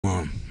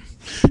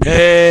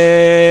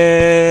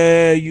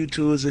Hey, you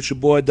two, it's your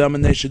boy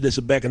Domination. This is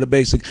Back in the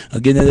Basic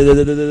again. Again,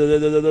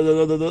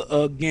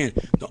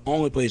 the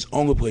only place,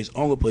 only place,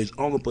 only place,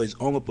 only place,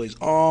 only place,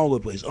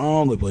 only place,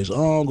 only place,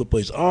 only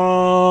place,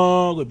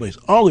 only place,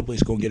 only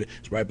place gonna get it.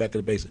 It's right back to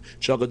the basic.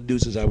 Chocolate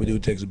deuces, how we do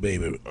Texas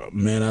baby.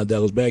 Man out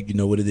Dallas back, you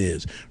know what it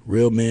is.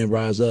 Real men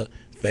rise up,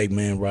 fake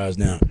men rise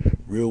down.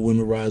 Real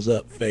women rise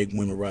up, fake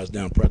women rise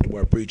down. Practice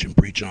what I preach and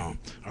preach on.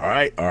 All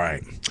right, all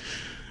right.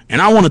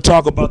 And I want to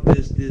talk about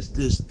this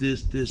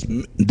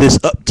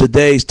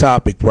today's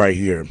topic right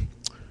here.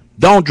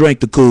 Don't drink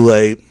the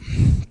Kool-Aid.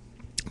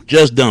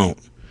 Just don't.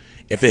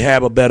 If it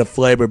have a better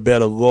flavor,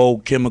 better low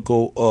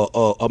chemical,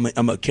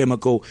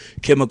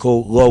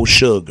 chemical low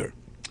sugar.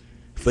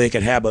 If it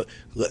can have the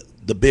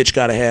bitch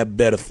gotta have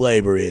better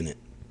flavor in it.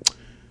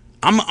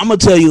 I'm gonna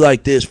tell you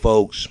like this,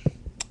 folks.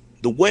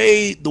 The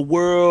way the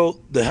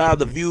world, how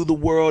the view the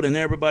world and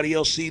everybody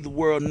else see the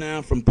world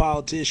now, from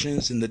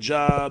politicians and the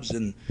jobs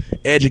and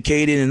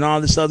educated and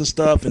all this other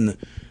stuff, and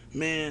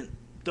man,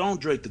 don't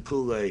drink the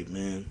Kool-Aid,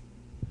 man,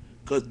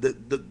 because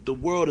the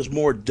world is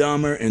more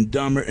dumber and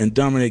dumber and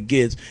dumber it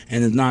gets,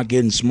 and it's not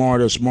getting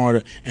smarter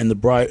and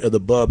the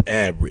above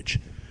average.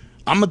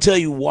 I'm gonna tell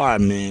you why,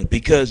 man,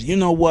 because you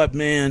know what,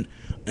 man.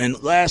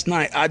 And last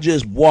night I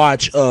just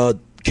watched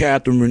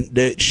Catherine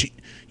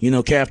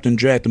Captain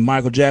Jack, the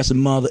Michael Jackson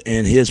mother,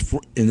 and his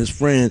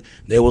friend.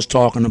 They was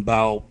talking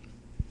about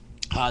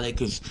how they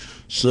could,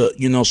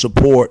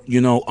 support,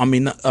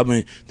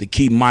 to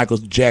keep Michael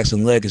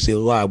Jackson legacy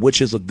alive, which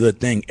is a good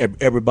thing.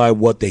 Everybody,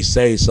 what they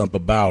say, is something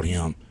about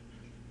him.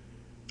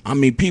 I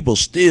mean, people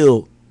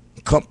still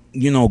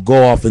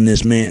go off in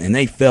this man, and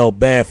they felt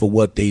bad for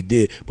what they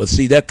did. But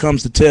see, that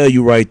comes to tell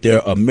you right there,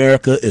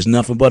 America is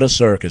nothing but a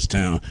circus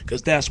town,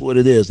 because that's what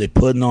it is. They're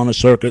putting on a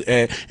circus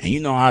act, and you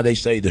know how they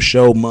say the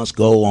show must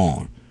go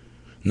on.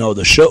 No,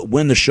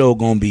 when the show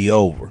gonna be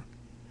over?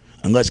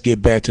 And let's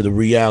get back to the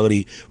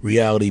reality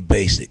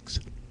basics.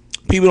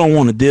 People don't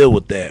want to deal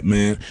with that,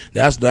 man.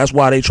 That's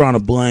why they trying to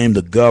blame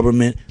the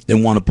government. They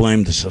want to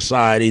blame the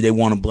society. They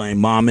want to blame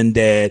mom and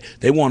dad.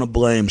 They want to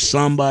blame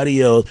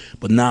somebody else,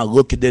 but not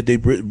look at their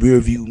rear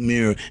view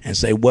mirror and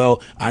say,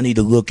 well, I need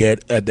to look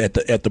at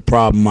the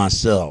problem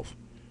myself.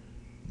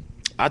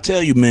 I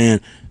tell you, man,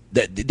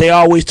 that they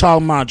always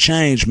talking about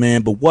change,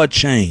 man, but what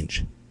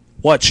change?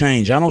 What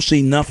change? I don't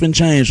see nothing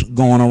change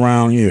going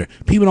around here.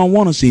 People don't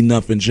want to see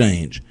nothing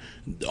change.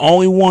 The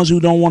only ones who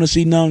don't want to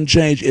see nothing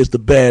change is the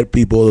bad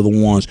people, are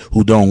the ones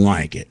who don't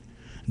like it.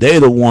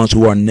 They're the ones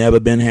who are never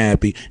been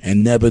happy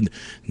and never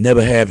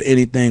have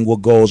anything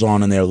what goes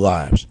on in their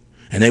lives.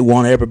 And they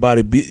want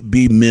everybody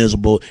be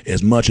miserable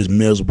as much as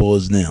miserable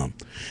as them.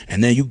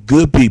 And then you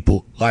good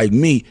people like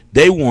me,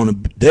 they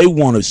want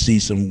to see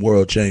some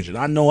world changes.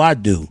 I know I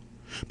do.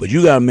 But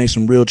you gotta make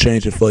some real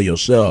changes for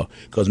yourself,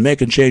 because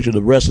making change of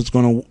the rest of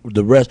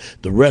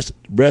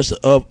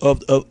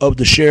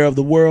the share of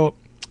the world,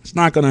 it's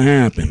not gonna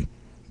happen.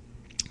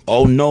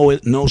 Oh no,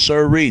 no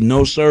sirree,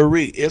 no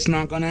sirree. It's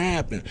not gonna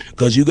happen,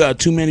 because you got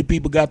too many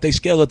people got their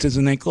skeletons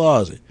in their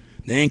closet.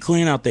 They ain't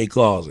clean out their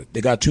closet.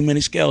 They got too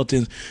many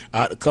skeletons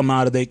come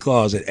out of their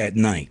closet at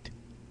night,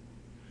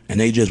 and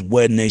they just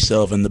wetting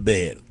themselves in the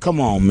bed.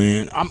 Come on,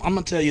 man. I'm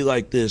gonna tell you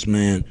like this,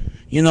 man.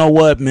 You know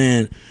what,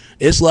 man?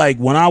 It's like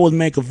when I was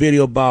making a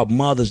video about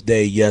Mother's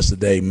Day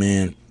yesterday,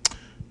 man.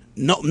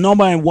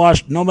 Nobody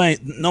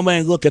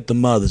look at the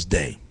Mother's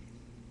Day.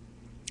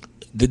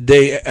 The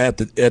day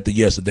after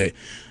yesterday,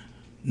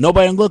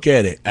 nobody look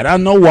at it, and I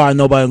know why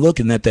nobody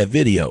looking at that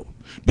video,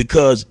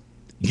 because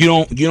you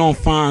don't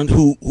find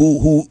who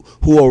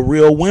are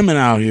real women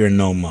out here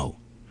no more.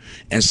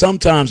 And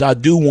sometimes I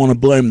do want to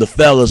blame the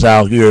fellas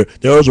out here.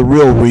 There's a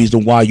real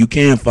reason why you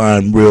can't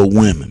find real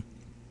women,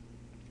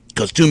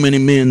 because too many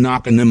men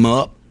knocking them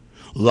up,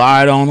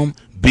 lied on them,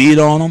 beat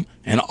on them,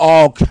 and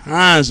all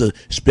kinds of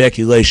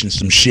speculation,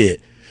 some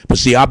shit. But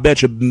see, I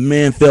bet you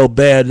men felt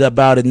bad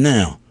about it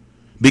now.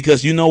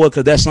 Because you know what?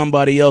 Because that's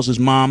somebody else's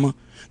mama.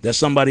 That's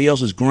somebody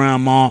else's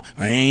grandma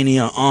or auntie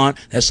or aunt.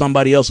 That's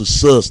somebody else's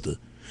sister.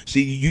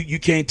 See, you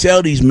can't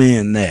tell these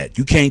men that.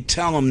 You can't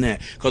tell them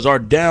that. Because our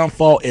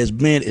downfall as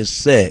men is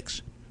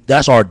sex.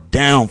 That's our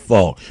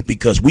downfall.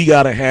 Because we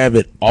got to have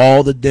it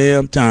all the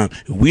damn time.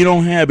 If we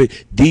don't have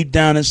it deep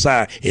down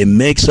inside, it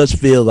makes us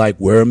feel like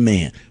we're a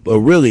man. But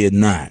really it's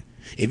not.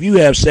 If you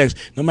have sex,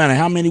 no matter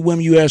how many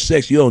women you have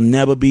sex, you'll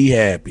never be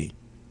happy.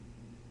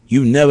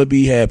 You never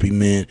be happy,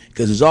 man,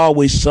 because there's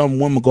always some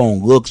woman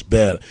going looks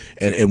better,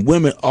 and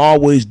women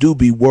always do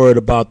be worried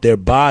about their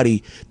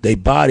body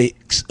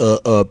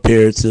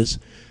appearances,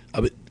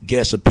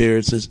 guest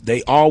appearances.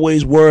 They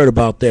always worried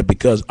about that,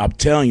 because I'm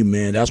telling you,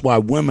 man, that's why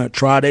women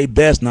try their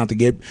best not to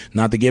get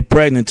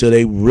pregnant till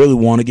they really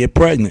want to get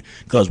pregnant.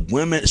 Because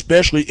women,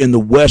 especially in the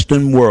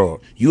Western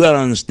world, you gotta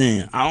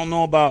understand. I don't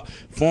know about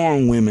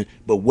foreign women,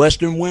 but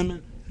Western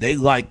women, they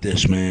like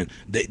this, man.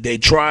 They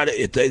trying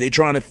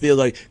to feel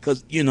like,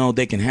 because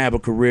they can have a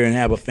career and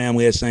have a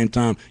family at the same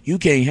time. You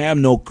can't have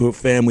no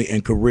family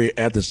and career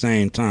at the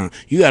same time.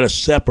 You got to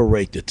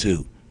separate the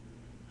two.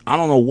 I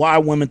don't know why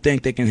women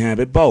think they can have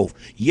it both.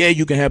 Yeah,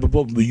 you can have it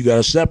both, but you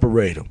gotta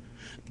separate them.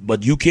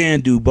 But you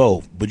can do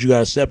both, but you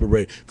gotta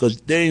separate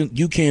because then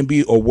you can't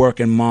be a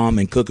working mom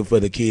and cooking for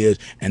the kids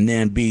and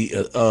then be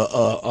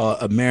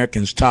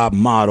American's top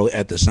model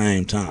at the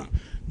same time.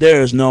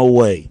 There is no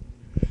way.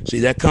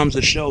 See, that comes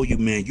to show you,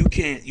 man, you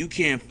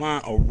can't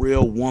find a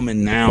real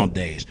woman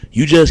nowadays.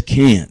 You just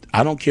can't.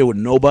 I don't care what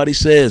nobody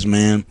says,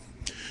 man,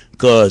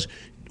 because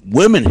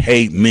women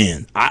hate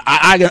men.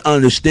 I can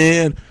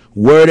understand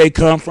where they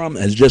come from.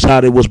 It's just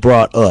how they was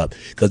brought up,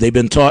 because they've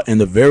been taught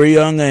in a very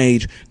young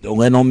age, don't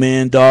let no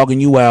man dogging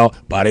you out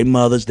by their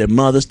mothers. Their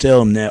mothers tell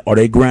them that, or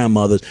their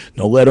grandmothers.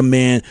 Don't let a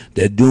man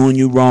that doing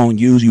you wrong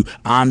use you.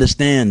 I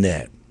understand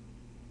that.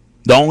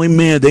 The only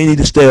men they need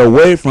to stay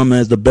away from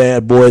is the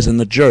bad boys and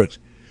the jerks.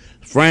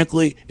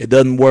 Frankly, it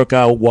doesn't work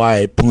out why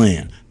it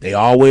planned. They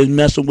always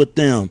messing with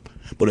them.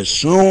 But as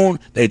soon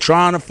they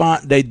trying to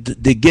find they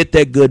get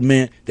that good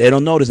man, they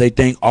don't notice they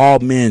think all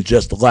men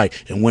just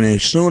alike. And when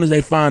as soon as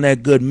they find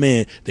that good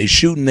man, they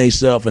shooting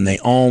themselves in their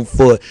own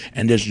foot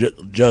and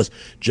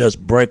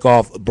just break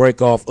off of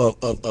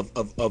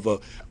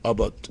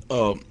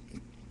a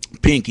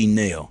pinky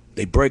nail.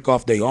 They break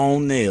off their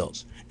own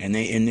nails and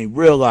they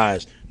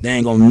realize they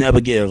ain't gonna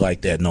never get it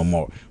like that no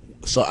more.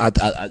 So I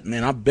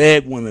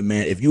beg women,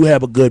 man, if you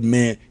have a good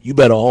man, you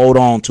better hold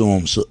on to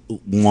him,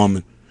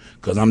 woman,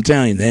 because I'm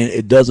telling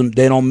you,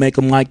 they don't make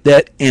them like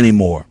that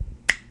anymore,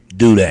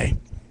 do they?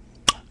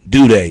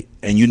 Do they?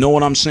 And you know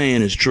what I'm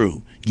saying is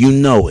true. You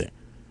know it.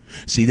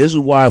 See, this is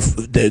why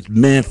the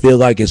men feel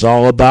like it's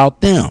all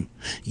about them.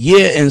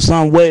 Yeah, in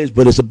some ways,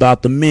 but it's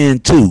about the men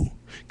too.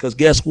 Because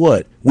guess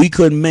what? We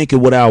couldn't make it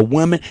without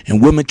women,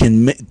 and women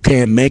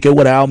can't make it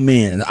without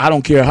men. And I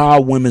don't care how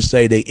women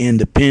say they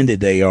independent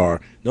they are.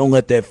 Don't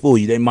let that fool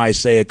you. They might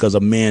say it because a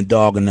man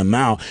dogging them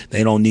out.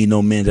 They don't need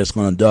no man that's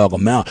going to dog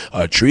them out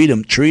or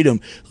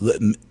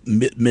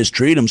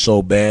mistreat them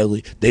so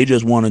badly. They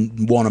just want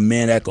a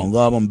man that can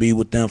love them, be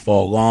with them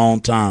for a long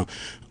time,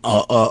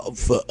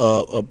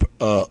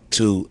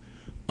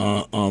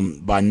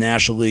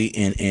 financially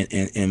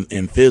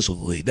and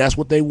physically. That's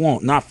what they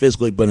want. Not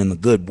physically, but in a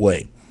good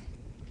way.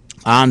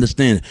 I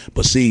understand it,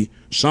 but see,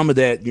 some of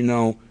that,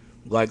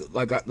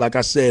 like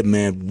I said,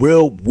 man,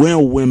 real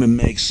women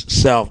make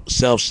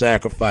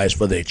self-sacrifice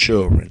for their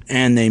children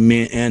and they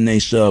men and they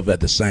self at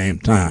the same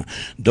time.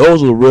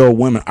 Those are the real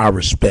women I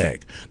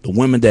respect. The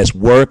women that's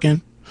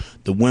working,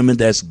 the women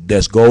that's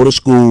go to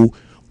school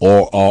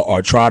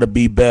or try to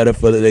be better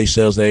for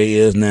themselves they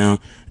is now,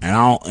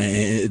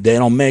 and they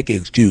don't make an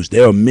excuse.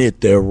 They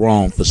admit they're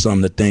wrong for some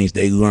of the things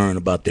they learn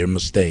about their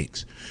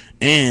mistakes,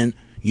 and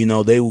they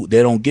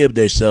don't give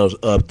themselves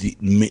up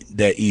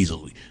that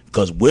easily,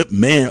 because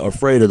men are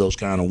afraid of those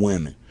kind of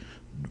women.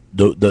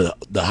 The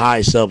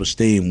high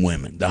self-esteem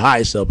women, the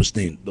high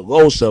self-esteem, the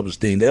low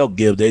self-esteem, they'll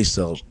give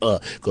themselves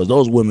up because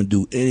those women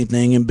do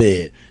anything in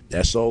bed.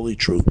 That's solely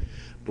true.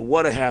 But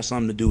what it has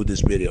something to do with this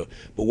video.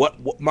 But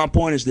what my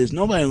point is this: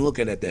 nobody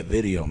looking at that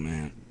video,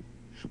 man.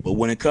 But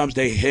when it comes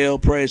to hell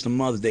praise to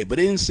Mother's Day, but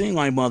it didn't seem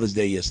like Mother's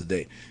Day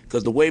yesterday,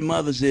 because the way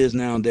mothers is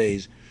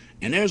nowadays.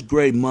 And there's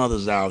great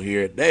mothers out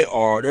here.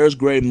 There's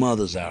great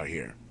mothers out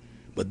here.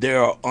 But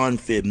there are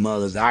unfit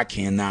mothers I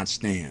cannot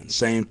stand.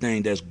 Same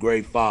thing, there's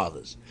great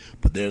fathers.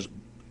 But there's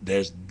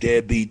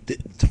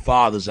deadbeat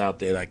fathers out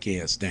there that I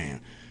can't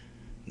stand.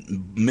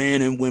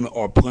 Men and women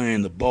are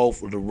playing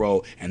both of the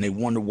role, and they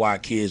wonder why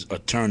kids are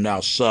turned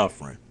out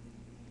suffering.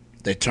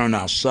 They turn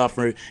out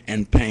suffering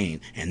and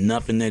pain, and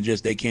nothing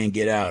they can't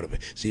get out of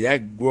it. See,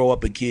 that grow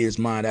up in kids'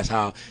 mind, that's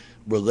how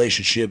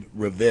relationship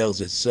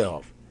reveals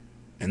itself.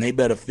 And they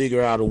better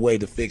figure out a way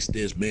to fix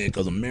this, man,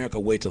 because America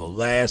wait till the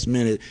last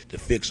minute to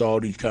fix all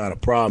these kind of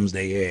problems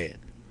they had.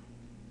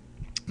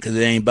 Because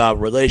it ain't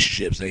about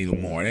relationships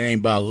anymore. It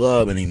ain't about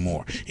love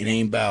anymore. It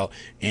ain't about,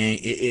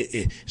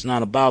 it's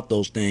not about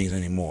those things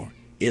anymore.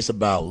 It's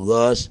about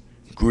lust,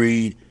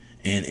 greed,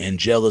 and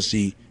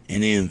jealousy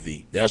and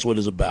envy. That's what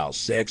it's about.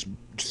 Sex,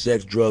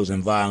 drugs,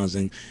 and violence,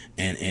 and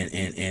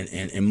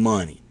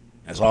money.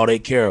 That's all they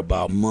care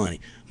about,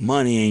 money.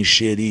 Money ain't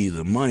shit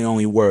either. Money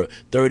only worth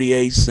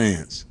 38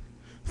 cents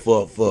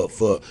for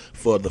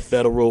the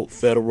federal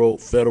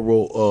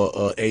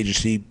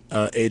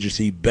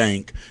agency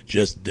bank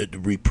just to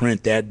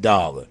reprint that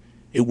dollar.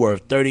 It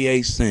worth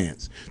 38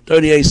 cents.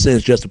 38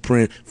 cents just to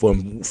print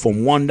from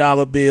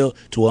 $1 bill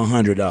to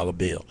 $100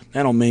 bill.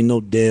 That don't make no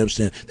damn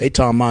sense. They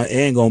talking about it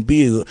ain't gonna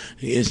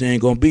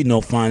be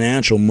no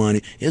financial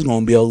money. It's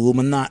gonna be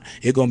Illuminati.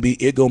 It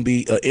gonna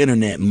be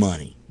internet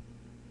money.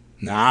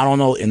 Now, I don't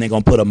know, and they're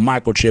going to put a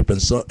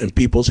microchip in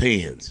people's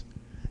hands.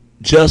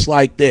 Just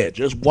like that.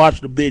 Just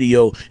watch the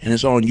video, and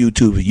it's on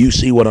YouTube, and you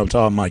see what I'm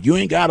talking about. You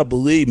ain't got to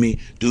believe me.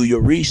 Do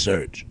your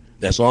research.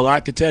 That's all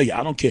I can tell you.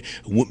 I don't care.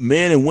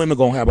 Men and women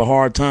going to have a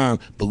hard time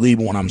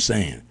believing what I'm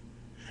saying.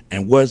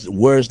 And where's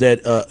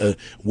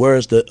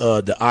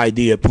the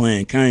idea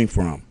plan came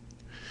from?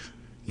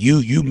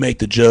 You make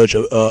the judge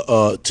you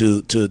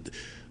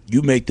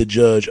make the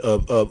judge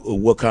of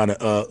what kind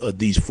of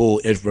these full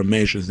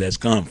informations that's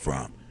come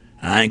from.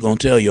 I ain't gonna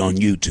tell you on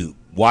YouTube.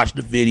 Watch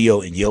the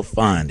video and you'll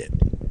find it.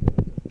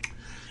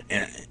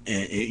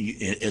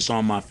 It's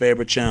on my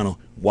favorite channel.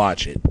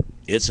 Watch it.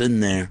 It's in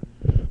there.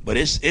 But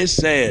it's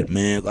sad,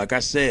 man. Like I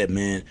said,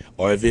 man.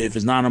 Or if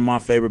it's not on my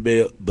favorite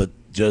video, but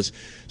just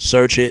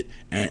search it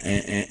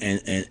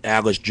and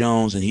Alex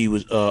Jones, and he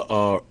was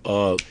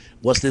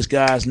what's this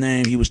guy's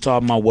name? He was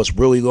talking about what's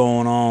really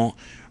going on,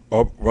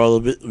 or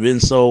Brother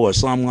Vinso or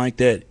something like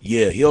that.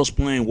 Yeah, he'll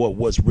explain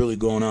what's really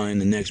going on in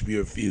the next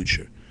near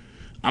future.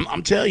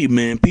 I'm telling you,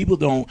 man.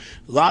 A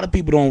lot of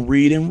people don't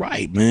read and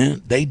write,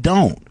 man. They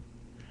don't.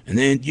 And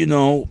then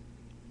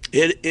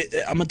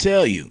I'm gonna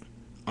tell you,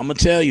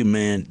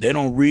 man. They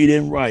don't read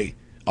and write.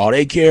 All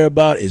they care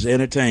about is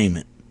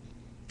entertainment.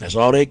 That's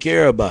all they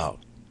care about.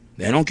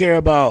 They don't care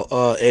about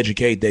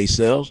educate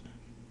themselves.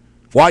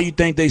 Why you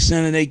think they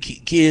sending their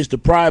kids to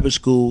private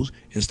schools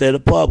instead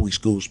of public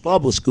schools?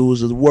 Public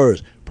schools are the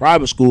worst.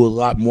 Private school is a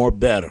lot more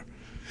better.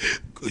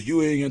 Cause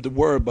you ain't got to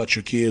worry about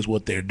your kids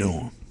what they're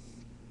doing.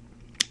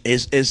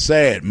 It's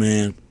sad,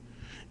 man.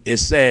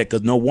 It's sad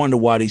because no wonder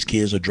why these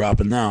kids are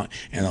dropping out,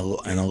 and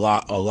a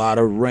lot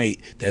of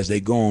rate as they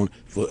going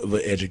for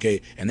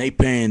educate, and they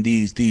paying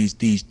these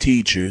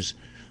teachers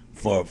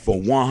for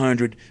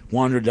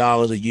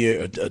 $100 a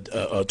year,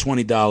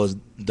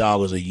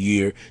 $20 a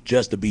year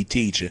just to be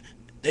teaching.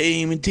 They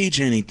ain't even teach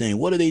anything.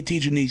 What are they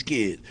teaching these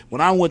kids?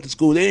 When I went to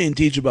school, they didn't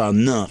teach about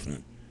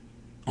nothing.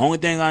 Only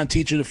thing I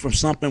teach it from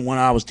something when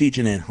I was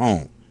teaching at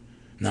home.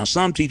 Now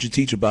some teachers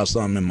teach about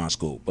something in my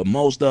school, but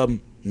most of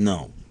them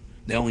no.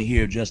 They only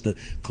here just to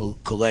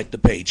collect the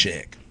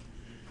paycheck.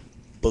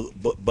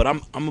 But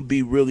I'm gonna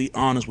be really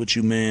honest with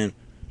you, man.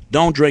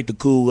 Don't drink the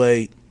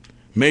Kool-Aid.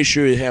 Make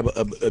sure you have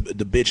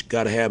the bitch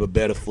gotta have a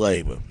better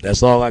flavor.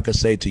 That's all I can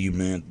say to you,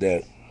 man.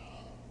 That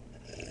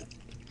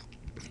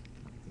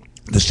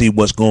to see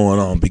what's going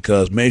on,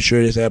 because make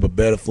sure it have a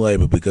better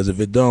flavor. Because if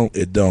it don't,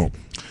 it don't.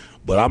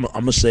 But I'm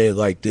gonna say it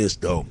like this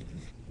though,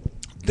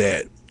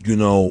 that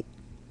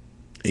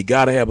it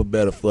gotta have a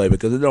better flavor.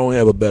 Because it don't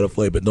have a better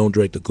flavor, don't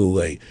drink the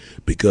Kool-Aid.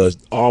 Because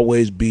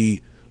always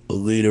be a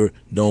leader.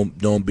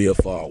 Don't be a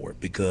follower.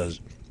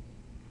 Because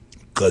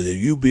if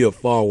you be a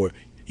follower,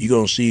 you're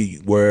gonna see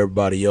where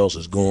everybody else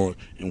is going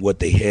and what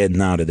they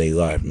heading out of their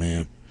life,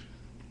 man.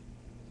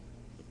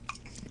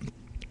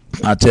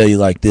 I tell you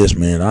like this,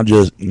 man. I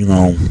just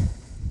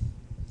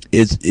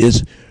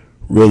it's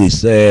really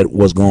sad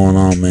what's going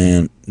on,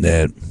 man.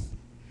 That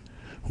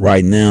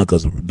right now,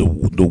 because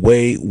the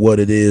way what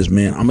it is,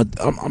 man. I'm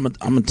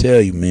gonna tell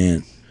you,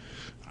 man.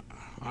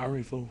 I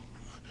already fool.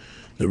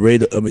 The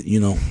rate of it,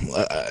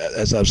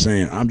 as I'm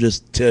saying, I'm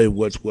just telling you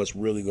what's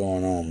really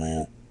going on,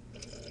 man.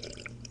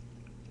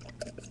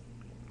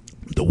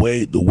 The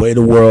way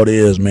the world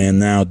is, man.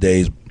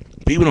 Nowadays,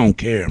 people don't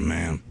care,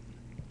 man.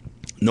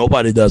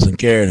 Nobody doesn't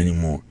care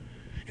anymore.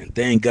 And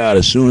thank God,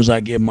 as soon as I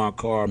get my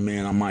car,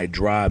 man, I might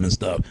drive and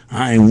stuff.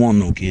 I ain't want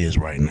no kids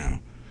right now,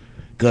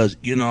 cause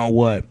you know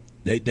what?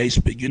 They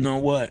you know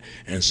what?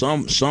 And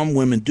some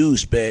women do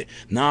expect,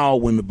 not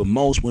all women, but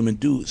most women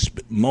do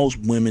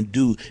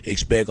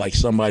expect like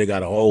somebody got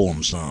to owe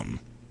them something.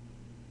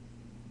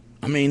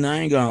 I mean,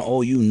 I ain't gonna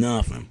owe you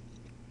nothing.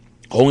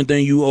 Only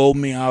thing you owe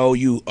me, I owe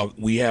you.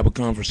 We have a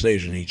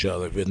conversation with each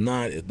other. If it's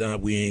not,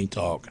 we ain't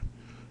talking.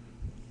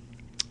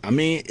 I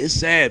mean, it's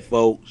sad,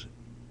 folks.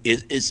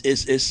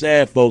 It's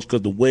sad, folks,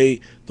 because the way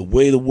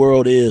the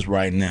world is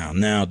right now,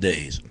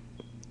 nowadays,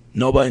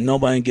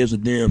 nobody gives a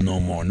damn no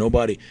more.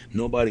 Nobody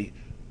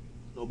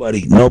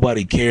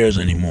cares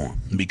anymore,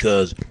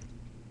 because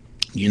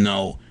and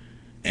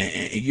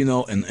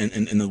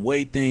the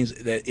way things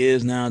that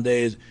is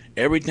nowadays,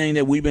 everything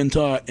that we've been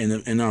taught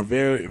in our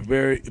very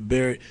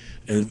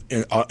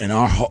in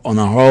our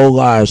whole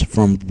lives,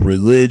 from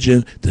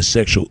religion to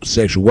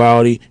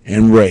sexuality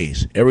and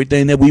race,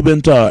 everything that we've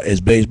been taught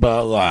is based by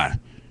a lie.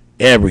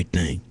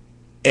 Everything.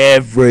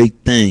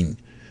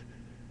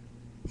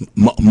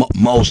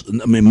 Most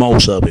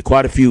of it,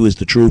 quite a few is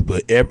the truth,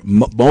 but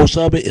most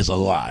of it is a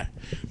lie,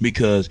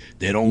 because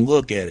they don't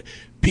look at it.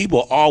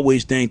 People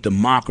always think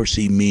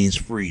democracy means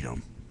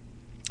freedom.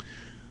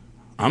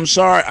 I'm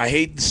sorry, I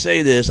hate to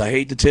say this, I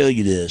hate to tell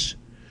you this.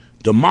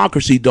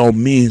 Democracy don't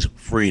mean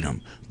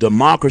freedom.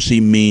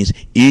 Democracy means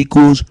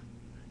equals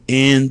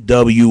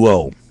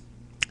NWO.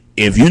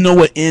 If you know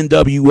what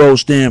NWO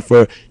stand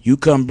for, you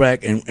come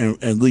back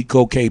and leak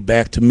cocaine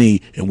back to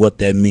me and what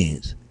that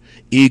means.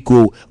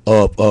 Equal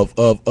of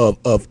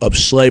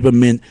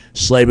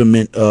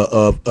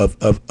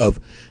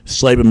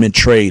slavement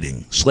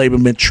trading,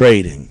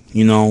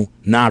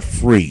 not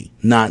free,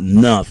 not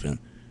nothing.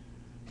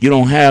 You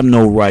don't have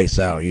no rights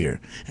out here.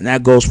 And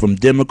that goes from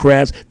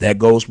Democrats, that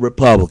goes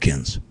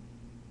Republicans.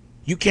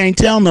 You can't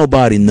tell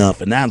nobody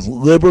nothing. That's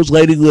liberals,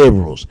 lady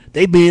liberals.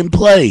 They being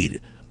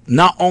played.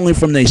 Not only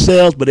from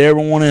themselves, but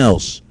everyone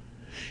else.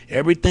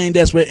 Everything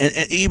that's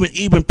and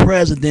even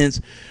presidents,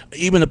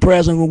 even the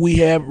president we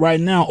have right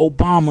now,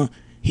 Obama,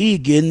 he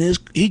getting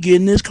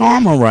this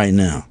karma right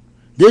now.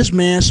 This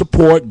man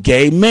support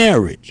gay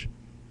marriage.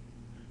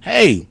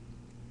 Hey,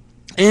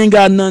 ain't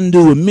got nothing to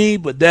do with me,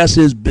 but that's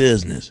his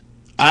business.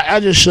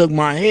 I just shook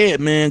my head,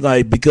 man,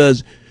 like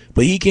because,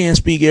 but he can't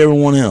speak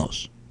everyone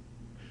else.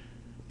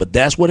 But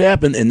that's what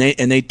happened, and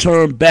they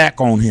turned back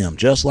on him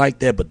just like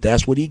that. But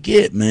that's what he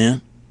get,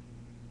 man.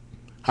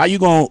 How you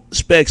gonna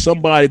expect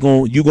somebody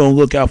you gonna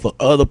look out for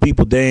other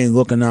people? They ain't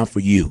looking out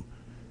for you.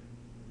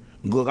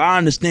 Look, I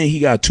understand he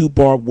got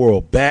two-part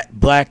world,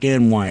 black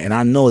and white, and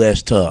I know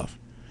that's tough.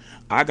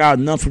 I got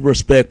enough of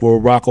respect for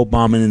Barack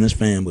Obama and his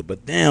family,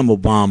 but damn,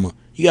 Obama,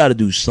 you got to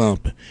do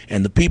something,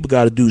 and the people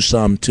got to do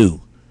something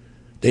too.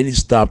 They need to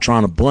stop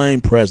trying to blame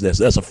presidents.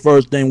 That's the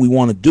first thing we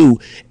want to do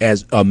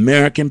as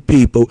American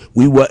people.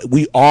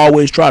 We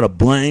always try to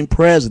blame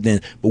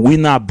presidents, but we're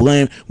not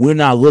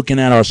looking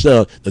at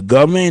ourselves. The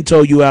government ain't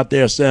told you out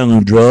there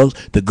selling drugs.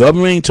 The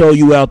government ain't told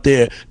you out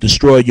there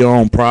destroy your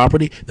own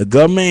property. The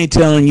government ain't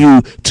telling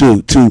you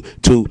to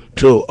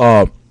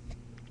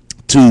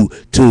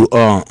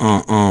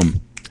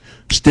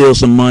steal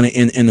some money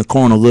in the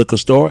corner liquor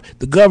store.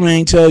 The government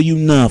ain't tell you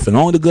nothing.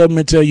 All the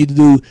government tell you to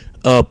do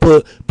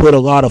put a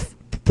lot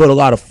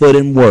of foot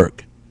in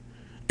work.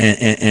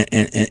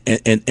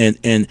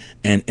 And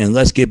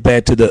let's get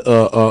back to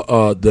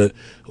the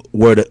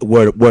where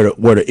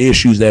the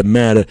issues that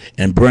matter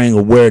and bring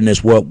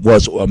awareness what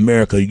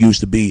America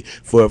used to be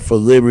for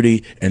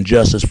liberty and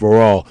justice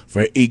for all,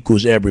 for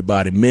equals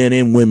everybody, men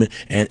and women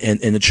and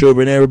the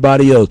children and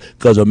everybody else,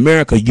 because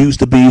America used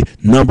to be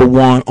number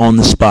one on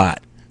the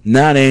spot.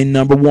 Now they ain't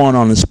number one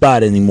on the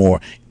spot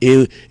anymore.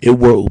 It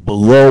were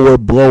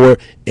blower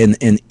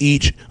in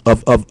each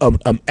of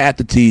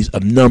entities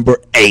of number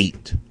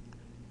 8.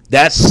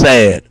 That's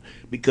sad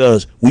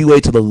because we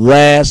wait till the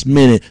last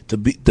minute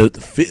to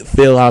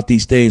fill out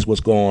these things.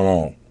 What's going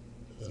on?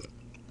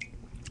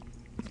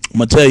 I'm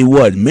gonna tell you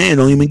what, men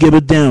don't even give a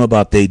damn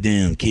about their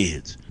damn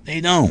kids. They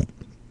don't.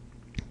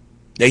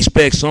 They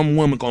expect some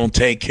woman gonna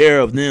take care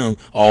of them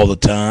all the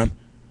time.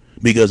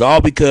 Because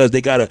they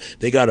got a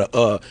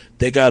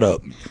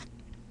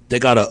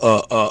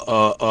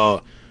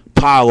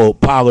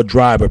pile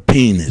driver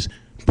penis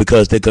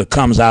because they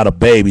comes out of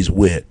babies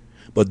with.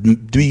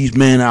 But these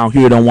men out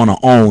here don't want to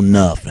own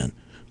nothing.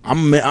 I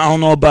don't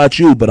know about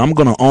you, but I'm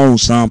gonna own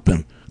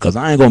something because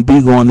I ain't gonna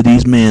be going to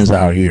these men's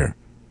out here.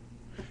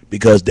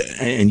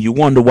 And you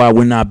wonder why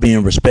we're not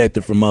being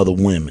respected from other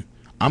women.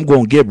 I'm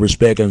going to get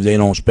respect if they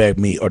don't respect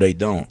me or they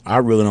don't. I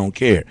really don't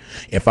care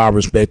if I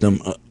respect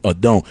them or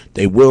don't.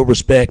 They will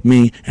respect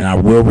me and I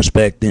will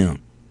respect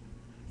them.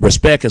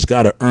 Respect has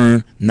got to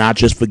earn, not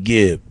just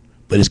forgive,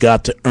 but it's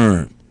got to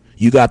earn.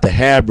 You got to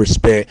have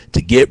respect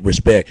to get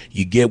respect.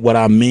 You get what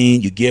I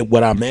mean? You get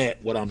what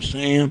I'm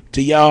saying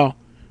to y'all?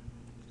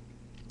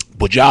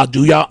 But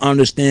do y'all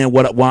understand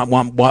where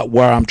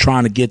I'm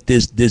trying to get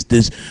this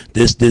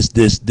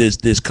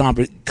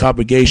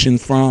congregation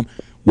from?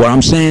 What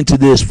I'm saying to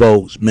this,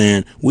 folks,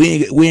 man,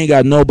 we ain't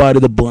got nobody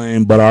to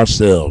blame but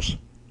ourselves.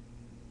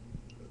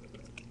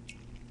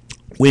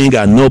 We ain't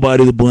got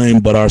nobody to blame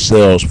but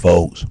ourselves,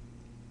 folks.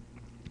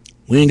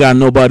 We ain't got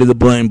nobody to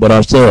blame but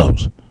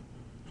ourselves.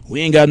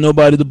 We ain't got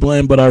nobody to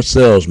blame but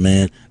ourselves,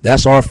 man.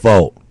 That's our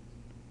fault.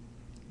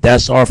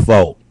 That's our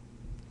fault.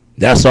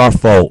 That's our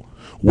fault.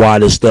 Why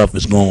this stuff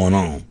is going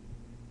on.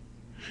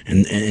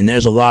 And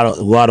there's a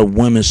lot of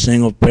women,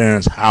 single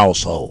parents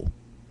household.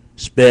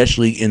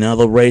 Especially in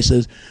other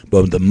races,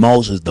 but the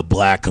most is the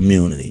black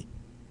community.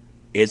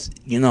 It's,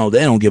 they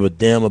don't give a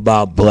damn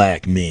about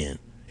black men.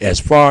 As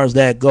far as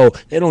that go,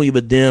 they don't give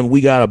a damn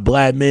we got a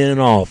black man in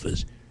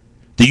office.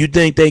 Do you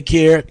think they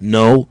care?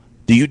 No.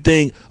 Do you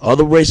think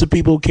other races of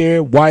people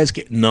care? Whites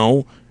care?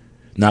 No.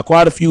 Now,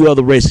 quite a few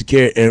other races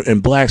care,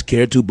 and blacks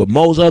care too, but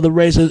most other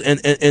races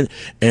and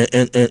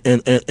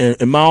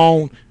my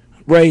own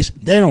race,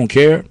 they don't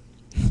care.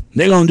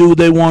 They're gonna do what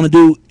they want to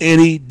do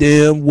any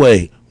damn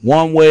way.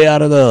 One way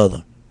out of the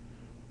other.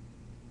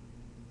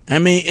 I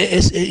mean,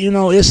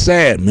 it's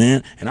sad,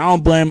 man. And I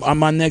don't blame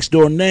my next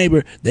door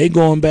neighbor. They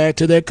going back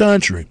to their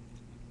country.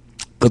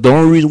 Because the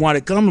only reason why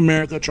they come to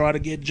America, try to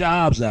get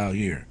jobs out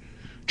here.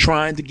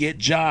 Trying to get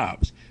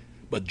jobs.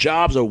 But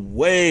jobs are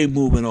way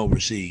moving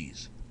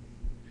overseas.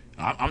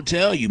 I'm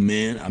telling you,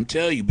 man. I'm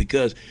telling you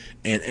because,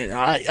 and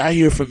I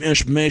hear from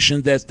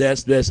information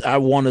that's I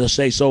wanted to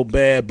say so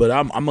bad, but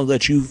I'm gonna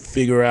let you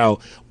figure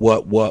out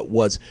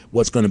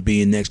what's gonna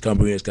be in next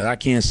couple of years because I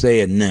can't say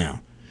it now,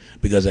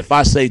 because if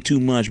I say too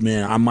much,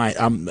 man,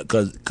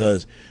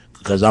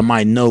 because I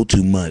might know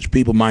too much.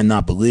 People might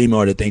not believe me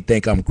or they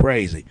think I'm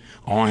crazy.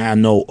 I don't have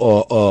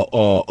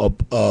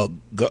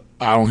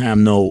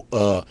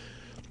no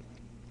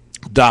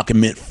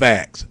document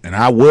facts, and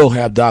I will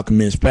have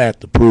documents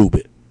facts to prove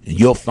it. And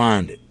you'll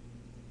find it.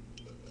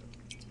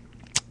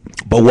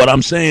 But what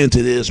I'm saying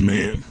to this,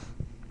 man,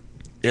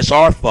 it's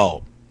our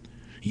fault.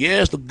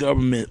 Yes, the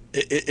government,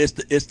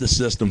 it's the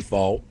system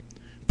fault,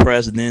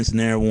 presidents and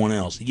everyone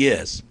else.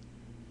 Yes,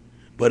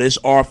 but it's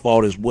our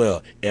fault as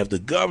well. If the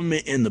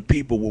government and the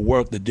people will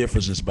work the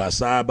differences by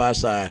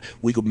side,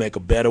 we could make a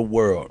better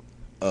world,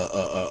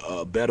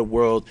 a better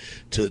world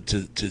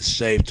to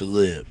save, to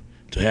live,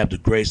 to have the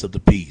grace of the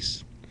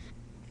peace.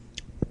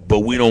 But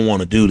we don't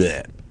want to do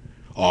that.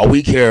 All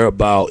we care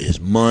about is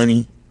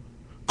money,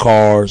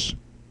 cars,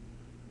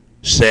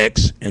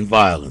 sex, and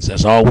violence.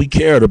 That's all we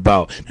cared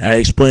about. That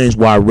explains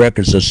why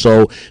records are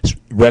so.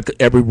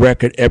 Every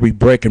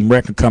breaking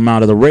record come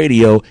out of the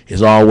radio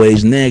is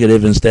always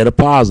negative instead of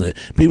positive.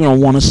 People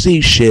don't want to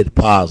see shit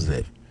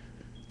positive.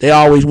 They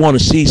always want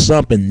to see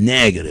something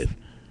negative.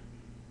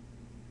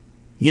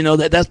 You know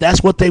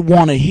that's what they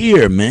want to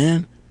hear,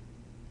 man.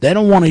 They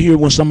don't want to hear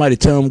when somebody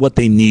tell them what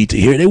they need to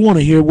hear. They want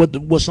to hear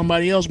what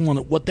somebody else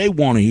what they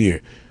want to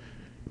hear.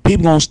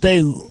 People gonna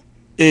stay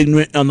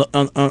ignorant on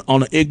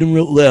an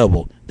ignorant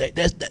level.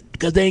 That's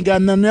because they ain't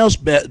got nothing else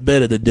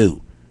better to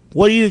do.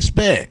 What do you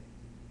expect?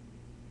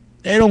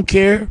 They don't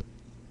care.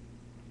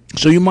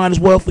 So you might as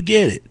well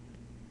forget it.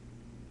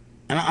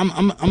 And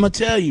I'm gonna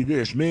tell you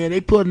this, man.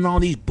 They putting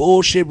on these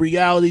bullshit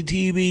reality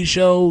TV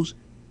shows.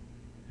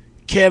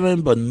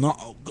 Kevin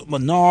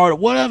Bernard,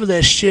 whatever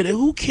that shit.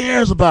 Who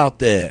cares about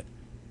that?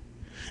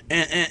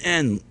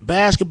 And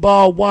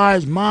basketball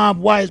wives, mob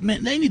wives,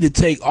 man, they need to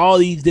take all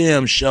these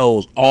damn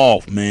shows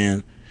off,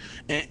 man.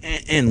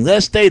 And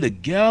let's stay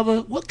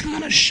together. What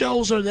kind of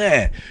shows are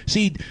that?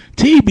 See,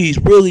 TV's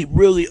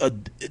really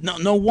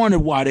no wonder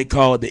why they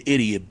call it the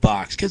idiot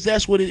box, because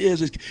that's what it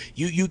is.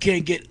 You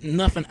can't get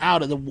nothing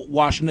out of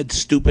watching the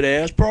stupid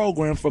ass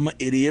program from an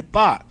idiot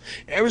box.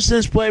 Ever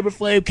since Flavor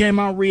Flav came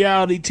out,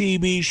 reality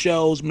TV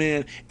shows,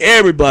 man,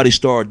 everybody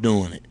started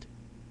doing it.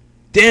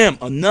 Damn,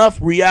 enough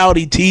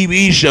reality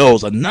TV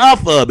shows,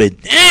 enough of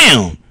it.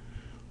 Damn.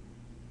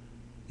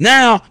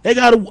 Now, they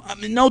got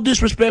no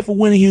disrespect for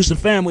Winnie Houston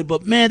family,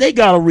 but man, they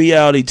got a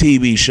reality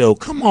TV show.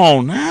 Come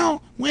on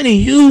now.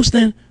 Winnie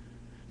Houston.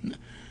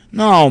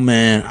 No,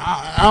 man.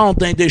 I don't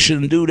think they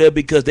shouldn't do that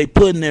because they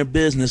putting their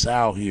business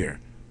out here.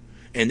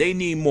 And they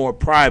need more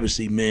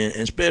privacy, man,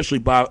 and especially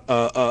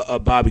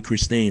Bobby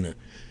Christina.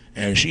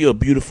 And she a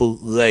beautiful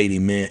lady,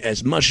 man.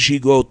 As much as she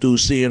go through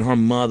seeing her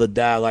mother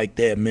die like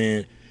that,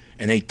 man,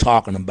 and they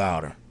talking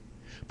about her.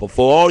 But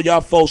for all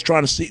y'all folks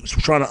trying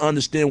to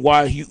understand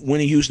why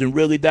Winnie Houston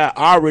really died,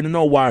 I already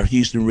know why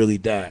Houston really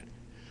died.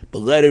 But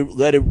let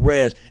it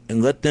rest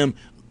and let them,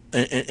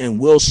 and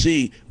we'll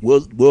see,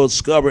 we'll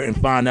discover and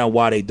find out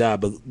why they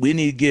died. But we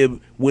need to give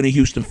Winnie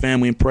Houston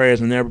family and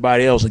prayers and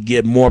everybody else and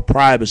get more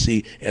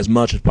privacy as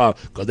much as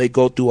possible, because they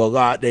go through a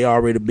lot they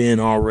already been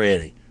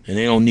already, and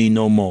they don't need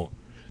no more.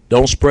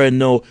 Don't spread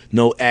no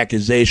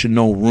accusation,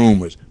 no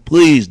rumors.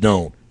 Please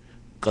don't.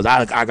 Because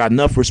I got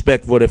enough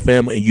respect for their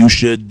family, and you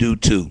should do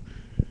too.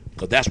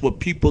 Because that's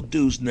what people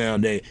do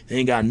nowadays. They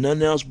ain't got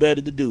nothing else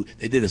better to do.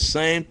 They did the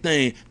same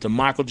thing to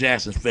Michael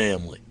Jackson's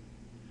family.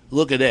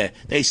 Look at that.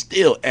 They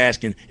still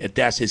asking if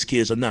that's his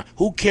kids or not.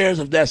 Who cares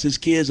if that's his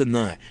kids or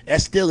not?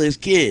 That's still his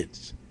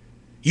kids.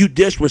 You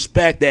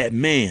disrespect that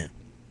man.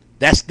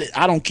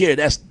 I don't care.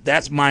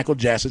 That's Michael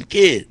Jackson's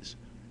kids.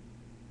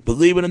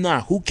 Believe it or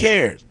not, who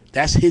cares?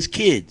 That's his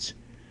kids.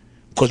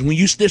 Because when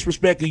you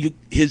disrespecting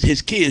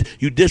his kids,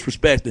 you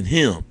disrespecting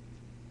him.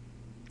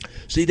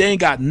 See, they ain't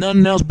got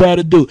nothing else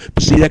better to do.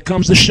 But see, that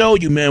comes to show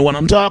you, man, what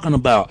I'm talking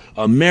about.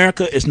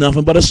 America is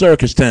nothing but a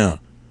circus town.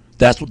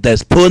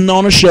 That's putting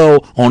on a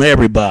show on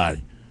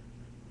everybody.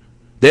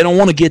 They don't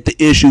want to get the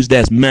issues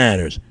that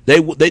matters.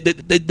 They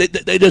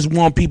just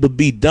want people to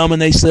be dumbing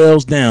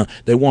themselves down.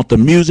 They want the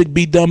music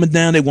be dumbing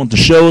down. They want the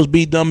shows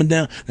be dumbing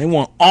down. They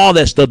want all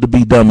that stuff to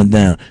be dumbing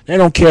down. They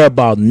don't care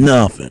about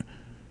nothing.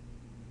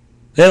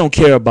 They don't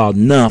care about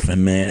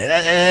nothing, man.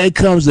 It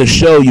comes to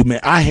show you, man.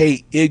 I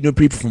hate ignorant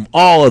people from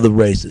all other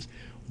races.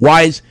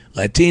 Whites,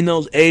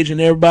 Latinos,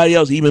 Asian, everybody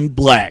else, even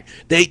black.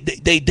 They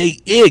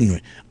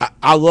ignorant.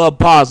 I love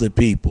positive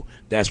people.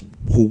 That's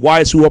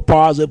whites who are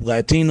positive,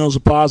 Latinos are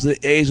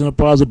positive, Asians are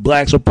positive,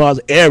 blacks are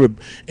positive.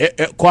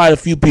 Quite a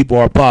few people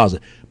are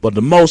positive. But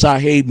the most I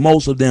hate,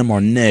 most of them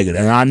are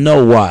negative. And I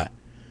know why.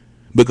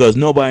 Because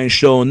nobody ain't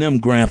showing them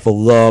grateful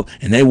love,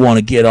 and they want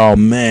to get all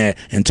mad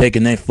and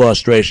taking their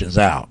frustrations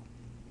out.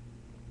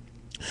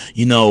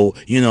 You know,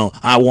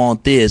 I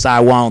want this,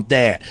 I want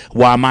that.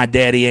 Why my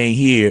daddy ain't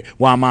here?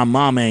 Why my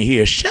mom ain't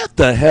here? Shut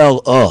the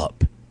hell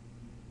up.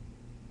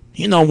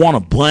 You don't want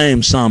to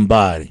blame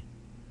somebody.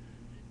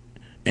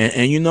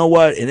 And you know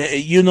what?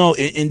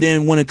 And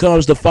then when it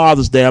comes to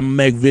Father's Day, I'm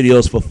going to make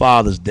videos for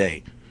Father's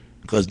Day.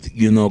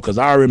 Because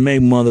I already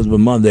make Mother's but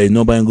Mother's Day.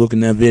 Nobody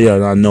looking at that video,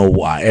 and I know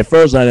why. At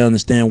first, I didn't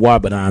understand why,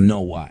 but I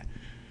know why.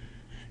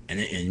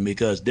 And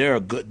because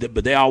they're good,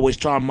 but they always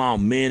talking about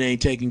men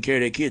ain't taking care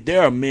of their kids.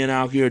 There are men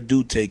out here who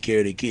do take care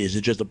of their kids.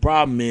 It's just the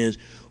problem is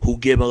who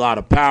give a lot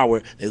of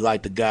power. They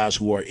like the guys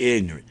who are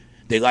ignorant.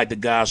 They like the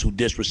guys who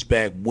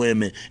disrespect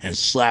women and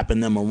slapping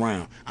them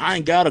around. I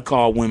ain't gotta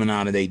call women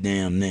out of their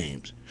damn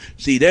names.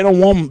 See, they don't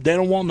want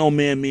no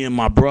man, me and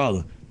my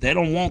brother. They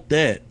don't want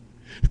that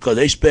because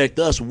they expect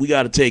us. We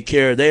got to take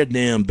care of their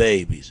damn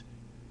babies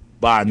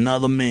by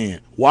another man.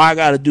 Why I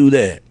got to do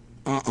that?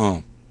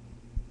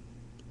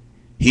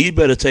 He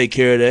better take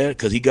care of that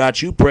because he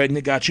got you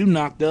pregnant, got you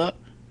knocked up.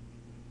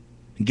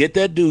 Get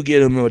that dude,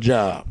 get him a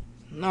job.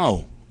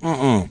 No.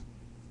 Hell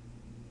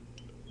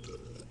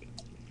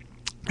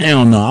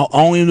no.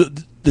 Only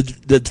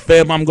the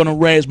family I'm going to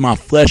raise, my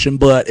flesh and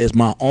blood, is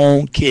my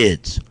own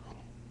kids.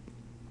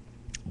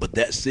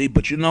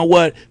 But you know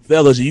what,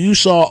 fellas, you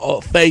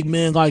saw fake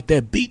men like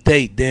that, beat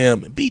they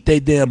damn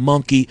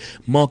monkey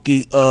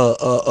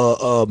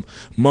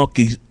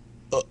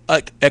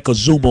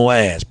Ekazumo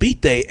ass.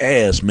 Beat they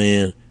ass,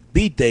 man.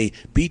 Beat they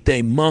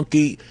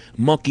monkey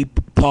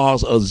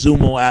paws of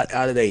Zumo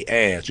out of their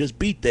ass. Just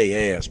beat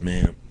they ass,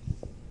 man.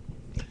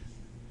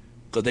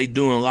 Cause they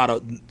do a lot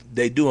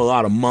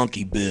of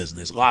monkey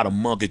business, a lot of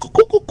monkey,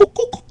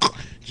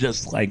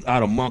 just like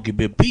out of monkey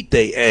business. Beat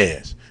they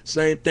ass.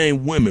 Same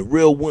thing, women,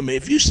 real women.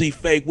 If you see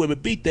fake women,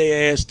 beat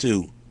their ass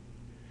too.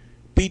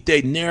 Beat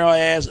they narrow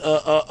ass,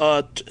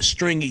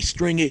 stringy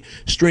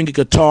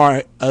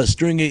guitar,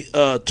 stringy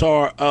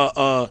guitar,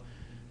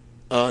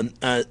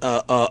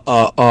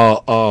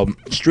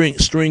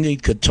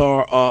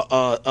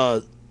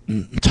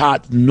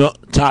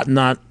 tot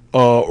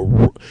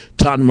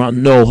not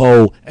no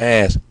hole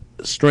ass,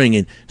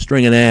 stringing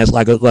ass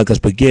like a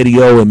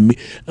spaghetti-o and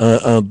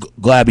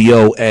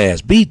glabio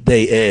ass. Beat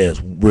they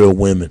ass, real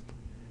women.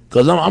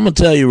 Cause I'm gonna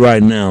tell you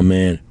right now,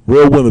 man,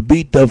 real women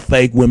beat the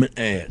fake women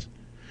ass,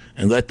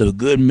 and let the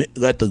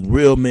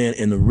real man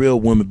and the real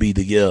woman be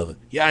together.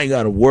 Y'all ain't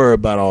gotta worry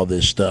about all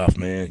this stuff,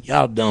 man.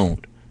 Y'all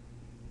don't.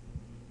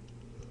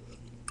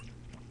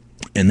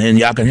 And then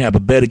y'all can have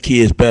a better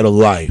kids, better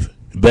life,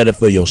 better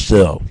for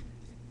yourself.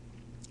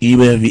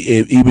 Even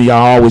even y'all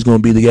always gonna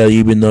be together,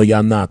 even though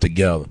y'all not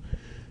together.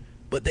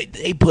 But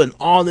they putting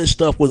all this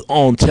stuff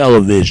on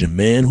television,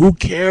 man. Who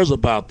cares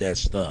about that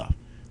stuff?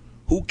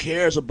 Who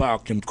cares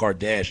about Kim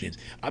Kardashians?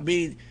 I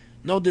mean,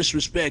 no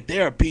disrespect,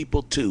 there are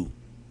people too.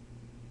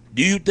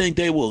 Do you think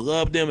they will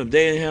love them if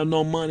they didn't have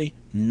no money?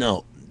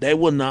 No, they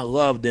would not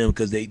love them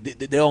because they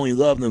only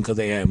love them because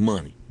they have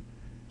money.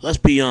 Let's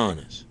be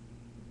honest.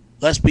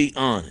 Let's be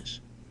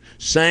honest.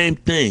 Same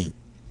thing.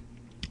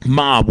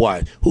 Mob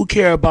wives. Who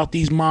care about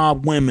these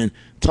mob women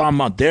talking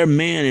about their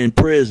men in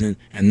prison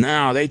and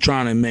now they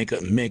trying to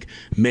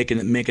making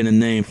a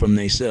name from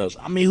themselves?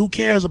 I mean, who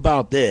cares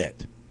about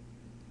that?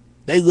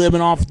 They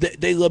living off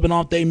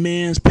their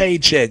men's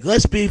paycheck.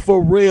 Let's be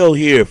for real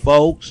here,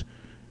 folks.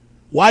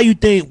 Why you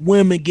think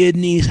women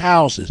getting these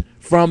houses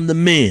from the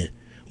men?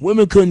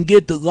 Women couldn't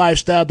get the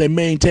lifestyle they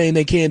maintain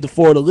they can't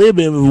afford to live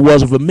in if it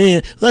wasn't for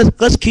men.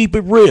 Let's keep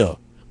it real.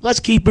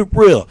 Let's keep it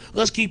real.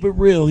 Let's keep it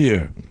real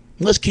here.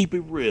 Let's keep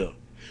it real.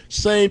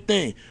 Same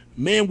thing.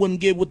 Men wouldn't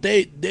get what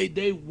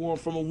they want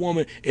from a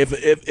woman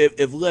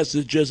if less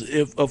is just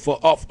if for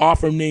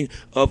offering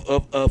of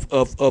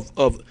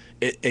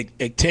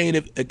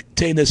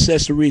obtain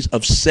accessories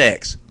of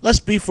sex. Let's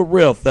be for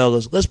real,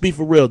 fellas. Let's be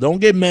for real. Don't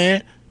get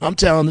mad. I'm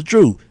telling the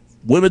truth.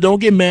 Women, don't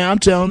get mad. I'm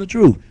telling the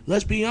truth.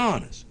 Let's be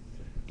honest.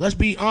 Let's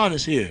be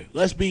honest here.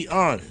 Let's be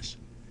honest.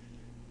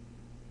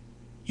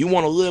 You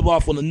want to live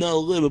off on another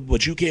living,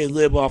 but you can't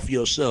live off of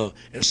yourself.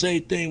 And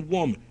same thing,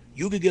 woman.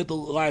 You can get the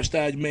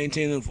lifestyle you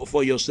maintain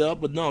for yourself,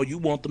 but no, you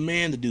want the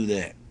man to do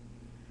that.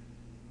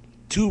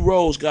 Two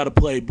roles got to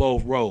play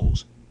both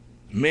roles,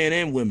 men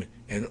and women.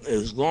 And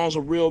as long as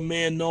a real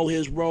man know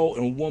his role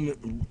and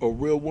a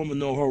real woman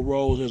know her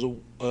roles as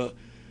a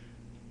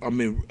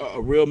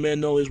real man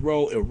know his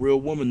role and a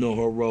real woman know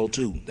her role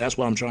too. That's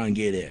what I'm trying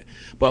to get at.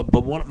 But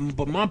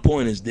my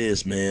point is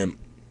this, man.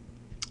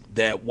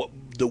 That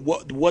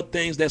what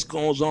things that's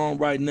goes on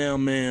right now,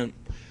 man.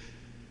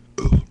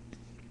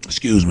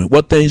 Excuse me.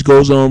 What things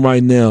goes on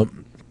right now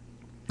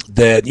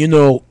that and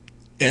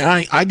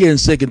I getting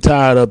sick and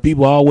tired of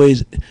people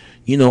always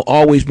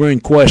bring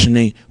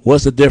questioning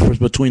what's the difference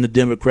between the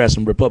Democrats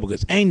and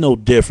Republicans. Ain't no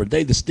difference.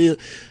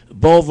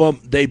 Both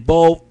of them, they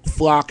both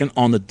flocking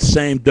on the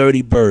same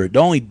dirty bird. The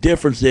only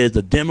difference is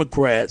the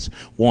Democrats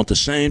want the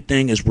same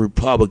thing as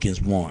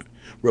Republicans want.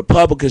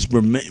 Republicans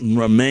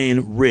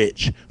remain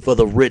rich for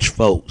the rich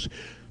folks.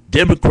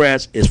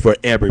 Democrats is for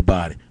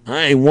everybody.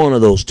 I ain't one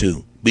of those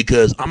two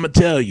because I'm gonna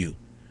tell you,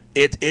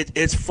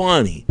 it's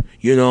funny.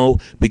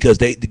 Because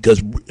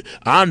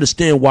I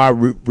understand why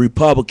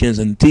Republicans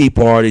and Tea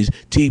Party,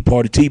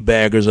 tea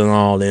baggers and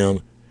all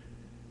them,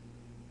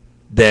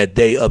 that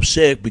they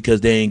upset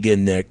because they ain't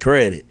getting that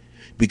credit.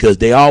 Because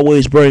they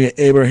always bring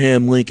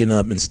Abraham Lincoln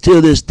up, and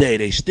still this day,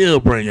 they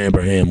still bring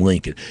Abraham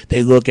Lincoln.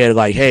 They look at it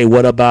like, hey,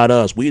 what about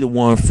us? We the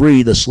one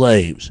free the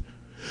slaves.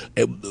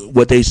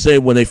 What they say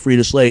when they free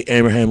the slave,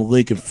 Abraham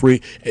Lincoln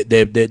free,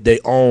 they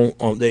own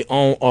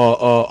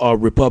a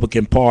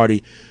Republican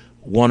Party.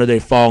 One of their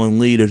fallen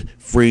leaders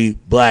free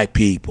black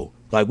people.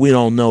 Like, we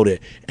don't know that.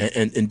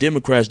 And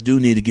Democrats do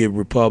need to give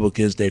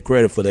Republicans their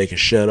credit for they can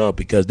shut up,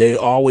 because they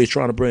always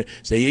trying to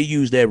they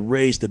use that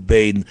race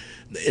debate. And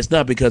it's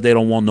not because they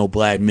don't want no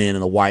black men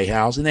in the White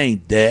House. It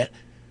ain't that.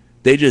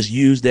 They just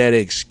use that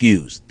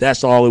excuse.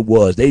 That's all it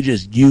was. They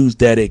just used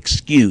that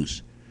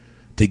excuse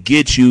to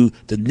get you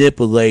to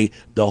manipulate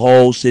the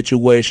whole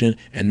situation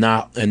and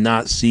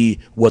not see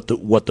what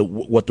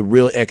the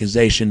real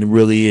accusation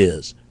really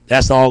is.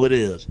 That's all it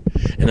is.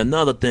 And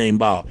another thing,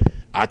 Bob,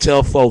 I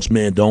tell folks,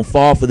 man, don't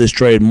fall for this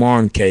Trayvon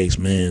Martin case,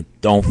 man.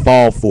 Don't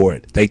fall for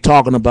it. They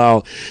talking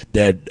about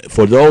that.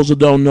 For those who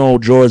don't know,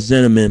 George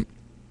Zimmerman,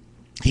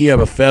 he have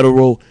a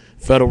federal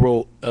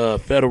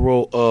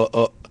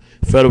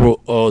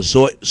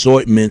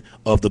assortment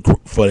of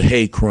for the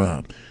hate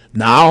crime.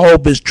 Now I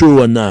hope it's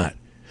true or not.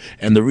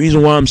 And the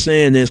reason why I'm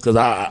saying this, because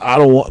I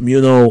don't want,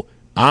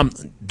 I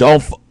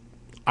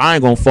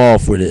ain't gonna fall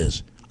for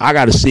this. I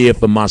got to see it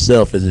for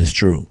myself if it's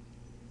true.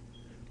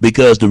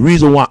 Because the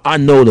reason why I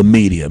know the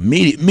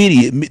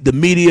the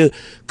media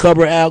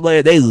cover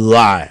outlet, they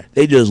lie.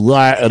 They just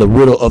lie at the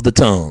riddle of the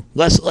tongue.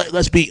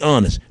 Let's be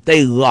honest.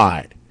 They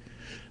lied.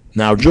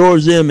 Now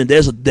George Zimmerman,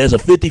 there's a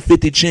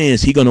 50-50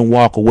 chance he's gonna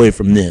walk away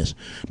from this.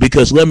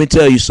 Because let me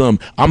tell you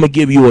something. I'm gonna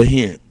give you a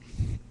hint.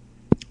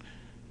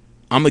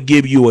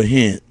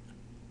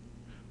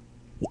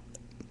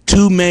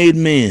 Two made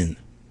men.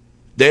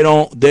 When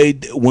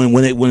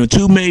the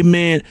two made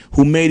men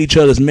who made each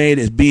other's made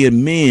as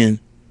being men,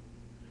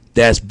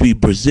 that's be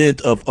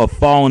present of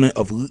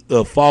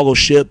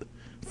fellowship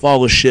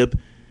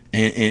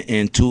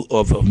and two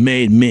of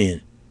made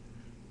men.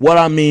 What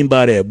I mean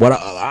by that, what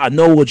I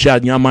know what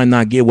y'all might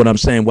not get what I'm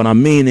saying. What I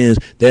mean is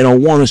they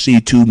don't want to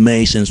see two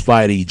Masons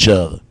fight each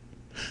other.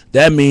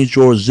 That means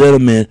George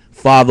Zimmerman's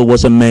father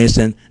was a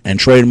Mason and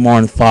Trayvon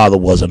Martin's father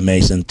was a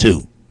Mason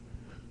too.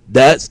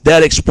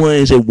 That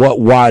explains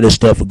why this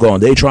stuff is going.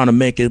 They trying to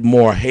make it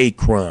more hate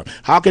crime.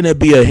 How can it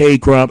be a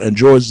hate crime and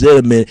George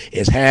Zimmerman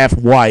is half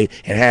white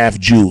and half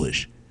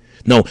Jewish?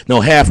 No,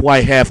 half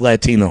white, half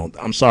Latino.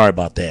 I'm sorry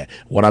about that.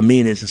 What I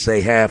mean is to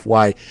say half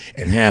white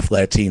and half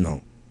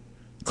Latino.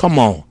 Come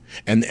on.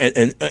 And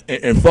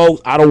folks,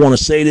 I don't want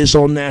to say this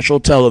on national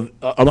television.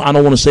 I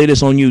don't want to say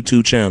this on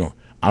YouTube channel.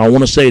 I don't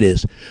want to say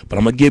this, but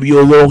I'm gonna give you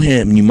a little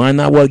hint. And you might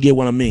not want to get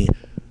what I mean.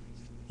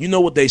 You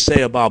know what they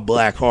say about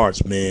black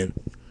hearts, man.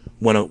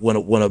 When an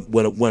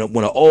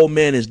old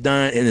man is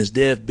dying in his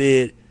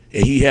deathbed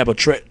and he have a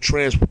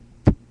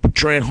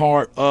transforming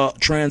heart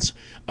transplant,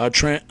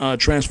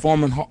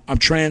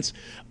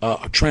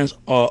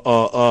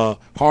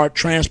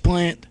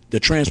 the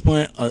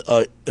transplant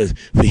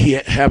he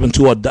having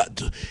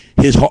to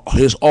his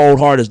old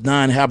heart is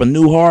dying, have a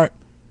new heart,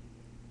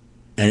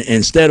 and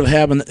instead of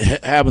having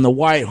a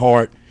white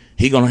heart,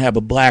 he gonna have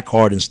a black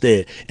heart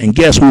instead. And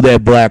guess who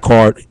that black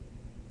heart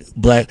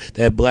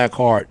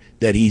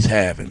that he's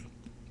having?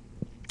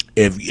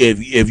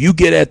 If you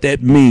get at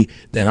that me,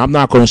 then I'm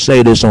not going to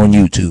say this on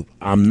YouTube.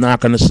 I'm not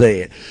going to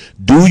say it.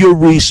 Do your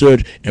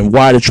research and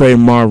why the Trayvon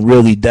Martin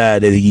really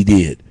died that he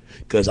did.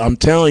 Because I'm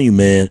telling you,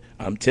 man,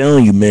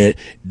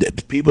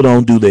 that people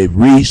don't do their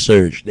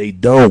research. They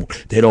don't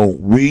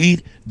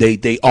read.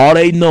 They all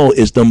they know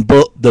is them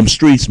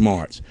street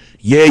smarts.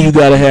 Yeah, you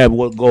got to have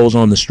what goes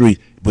on the street,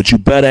 but you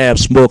better have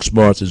smoke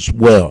smarts as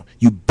well.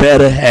 You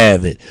better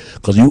have it,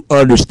 because you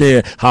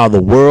understand how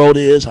the world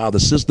is, how the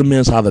system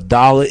is, how the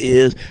dollar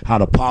is, how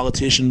the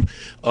politicians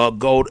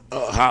go,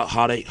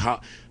 how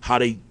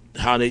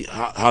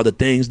the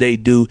things they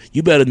do.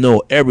 You better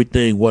know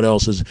everything. What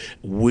else is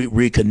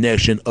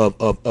reconnection of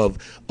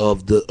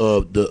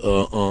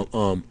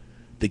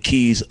the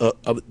keys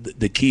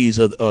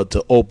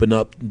to open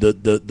up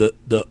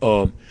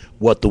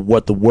what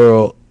the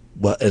world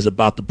is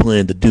about to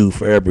plan to do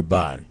for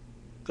everybody.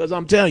 Because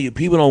I'm telling you,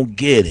 people don't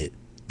get it.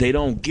 They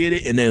don't get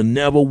it, and they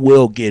never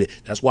will get it.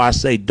 That's why I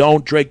say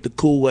don't drink the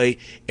Kool-Aid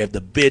if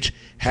the bitch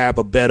have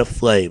a better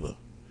flavor.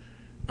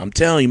 I'm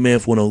telling you, man,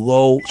 for a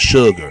low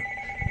sugar.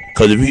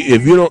 Because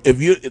if you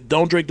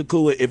don't drink the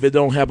Kool-Aid if it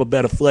don't have a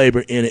better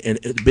flavor in it, and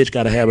the bitch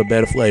got to have a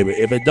better flavor.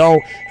 If it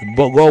don't,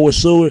 go with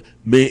sewer,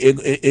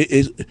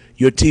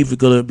 your teeth are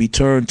gonna be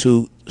turned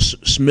to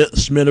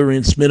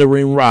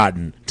smittering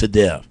rotten to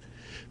death.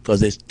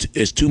 Because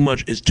it's too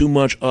much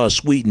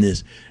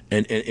sweetness,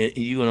 and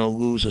you're gonna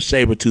lose a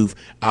saber tooth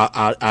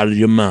out of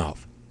your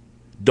mouth.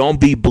 Don't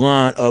be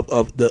blind of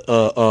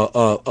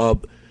the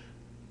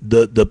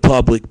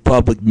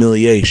public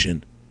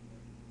humiliation.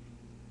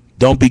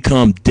 Don't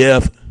become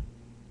deaf.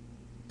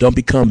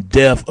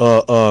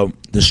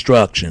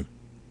 Destruction.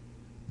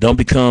 Don't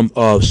become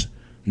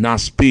not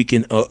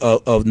speaking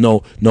of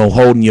no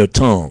holding your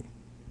tongue.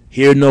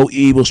 Hear no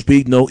evil,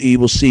 speak no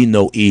evil, see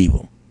no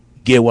evil.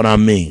 Get what I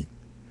mean?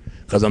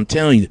 Because I'm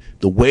telling you,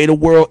 the way the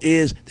world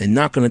is, they're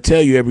not going to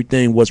tell you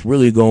everything what's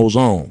really goes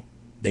on.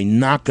 They're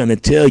not going to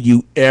tell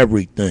you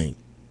everything.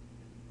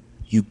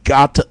 You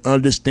got to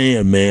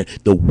understand, man,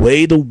 the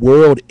way the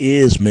world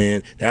is,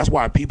 man. That's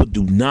why people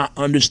do not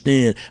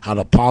understand how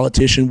the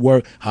politicians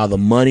work, how the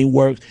money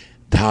works,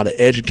 how the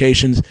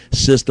education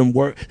system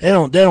works. They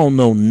don't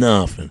know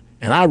nothing.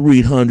 And I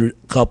read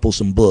couples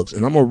and books,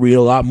 and I'm going to read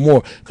a lot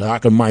more because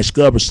I might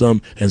discover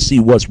something and see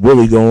what's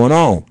really going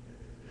on.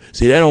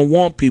 See, they don't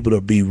want people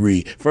to be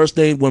read. First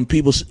thing, when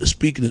people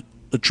speak the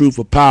truth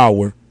of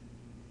power,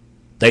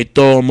 they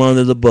throw them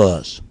under the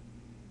bus.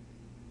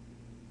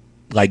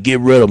 Like, get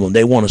rid of them.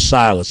 They want to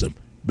silence them.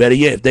 Better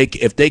yet,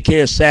 if they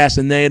can't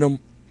assassinate them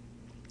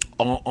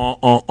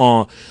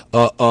and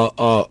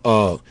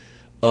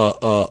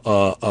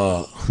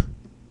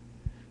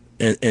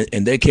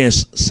they can't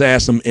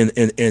sass them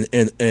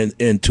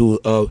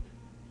into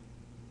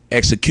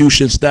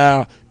execution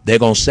style, they're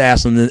gonna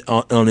sass him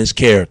on his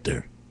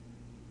character.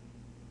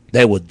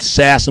 They would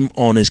sass him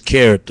on his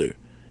character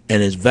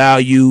and his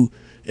value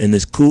and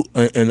this cool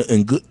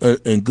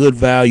and good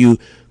value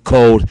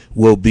code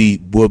will be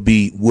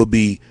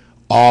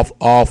off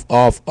the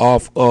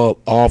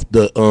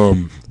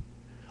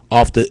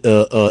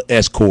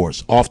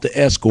escorts. Off the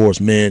escorts,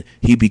 man,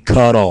 he be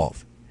cut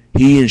off.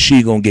 He and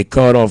she gonna get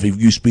cut off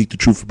if you speak the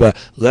truth about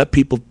it. Let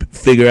people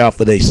figure out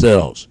for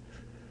themselves.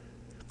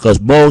 Because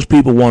most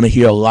people want to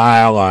hear lie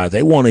allies.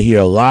 They want to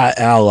hear lie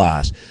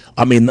allies.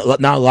 I mean, not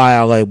lie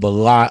allies, but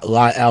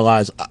lie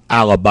allies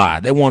alibi.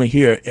 They want to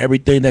hear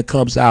everything that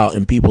comes out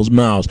in people's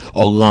mouths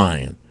are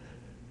lying.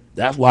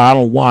 That's why I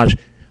don't watch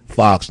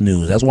Fox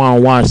News. That's why I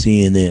don't watch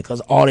CNN. Because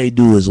all they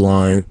do is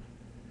lying.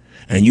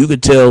 And you can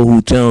tell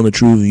who's telling the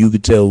truth and you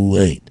can tell who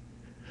ain't.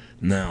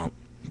 Now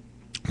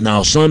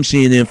some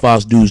CNN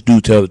Fox News do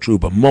tell the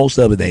truth, but most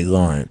of it they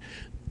lying.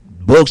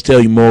 Books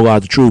tell you more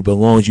about the truth, but as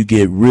long as you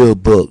get real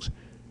books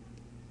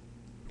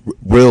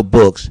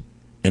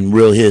and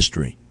real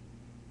history.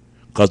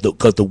 Cause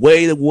the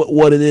way that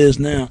what it is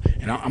now,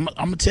 and I'm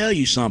gonna tell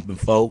you something,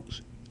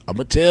 folks. I'm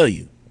gonna tell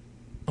you.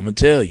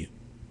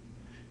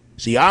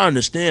 See, I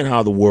understand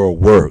how the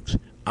world works.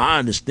 I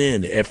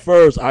understand it. At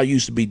first, I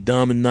used to be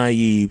dumb and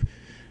naive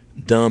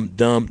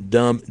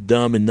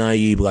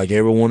like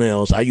everyone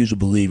else. I used to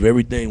believe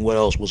everything what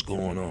else was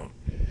going on.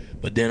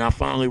 But then I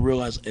finally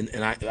realized,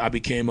 and I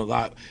became a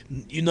lot.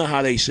 You know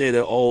how they say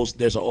that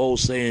there's an old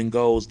saying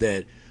goes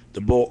that the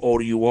more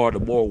older you are,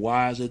 the more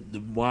wiser,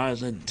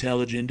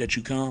 intelligent that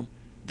you come.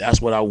 That's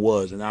what I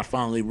was, and I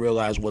finally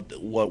realized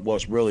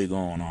what's really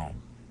going on.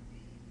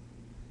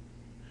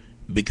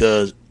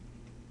 Because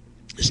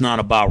it's not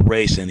about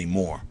race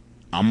anymore.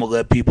 I'm going to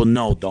let people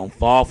know, don't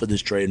fall for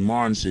this Trayvon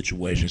Martin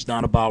situation. It's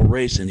not about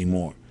race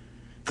anymore.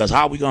 Because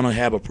how are we going to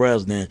have a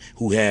president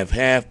who have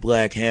half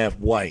black, half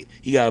white?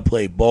 He got to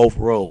play both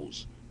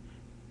roles.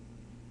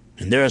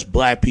 And there's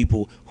black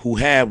people who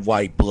have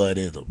white blood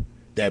in them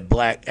that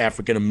black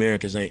African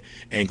Americans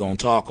ain't going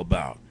to talk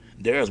about.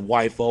 There's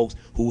white folks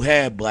who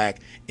have black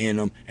in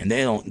them, and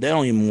they don't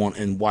even want,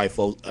 and white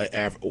folks,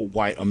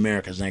 white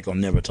Americans ain't going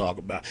to never talk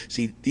about.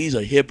 See, these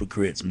are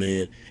hypocrites,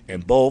 man,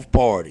 in both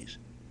parties.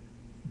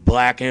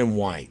 Black and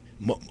white.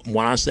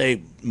 When I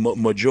say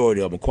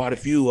majority of them, quite a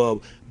few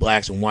of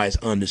blacks and whites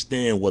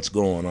understand what's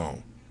going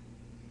on.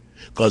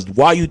 Because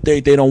why you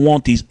think they don't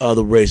want these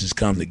other races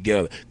come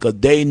together? Because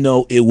they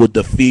know it would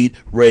defeat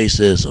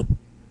racism.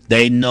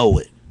 They know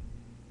it.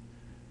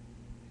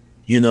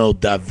 You know,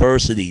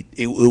 diversity.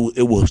 It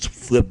will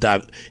flip.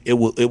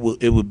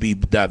 It would be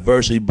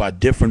diversity by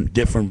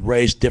different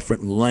race,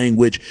 different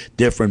language,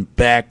 different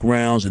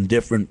backgrounds, and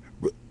different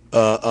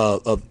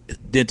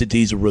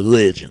identities of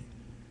religion.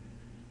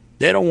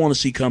 They don't want to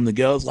see come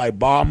together. It's like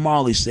Bob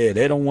Marley said,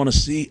 they don't want to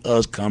see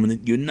us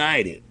coming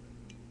united.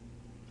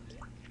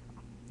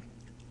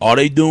 All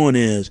they doing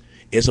is,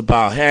 it's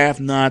about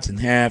half-nots and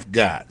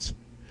half-gots.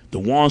 The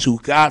ones who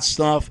got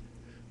stuff,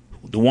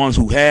 the ones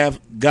who have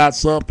got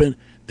something,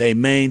 they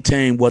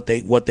maintain what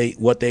they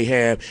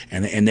have,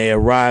 and they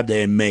arrived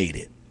there and made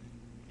it.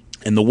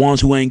 And the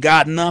ones who ain't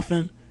got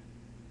nothing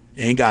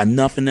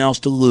else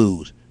to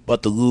lose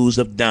but the lose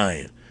of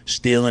dying,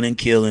 stealing and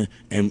killing,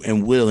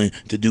 and willing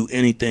to do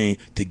anything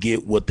to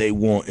get what they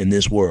want in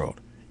this world.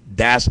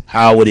 That's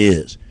how it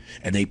is.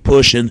 And they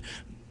pushing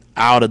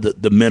out of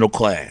the middle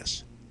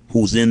class,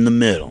 who's in the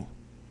middle,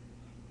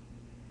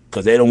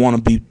 because they don't want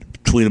to be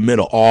between the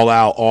middle, all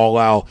out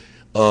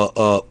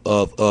of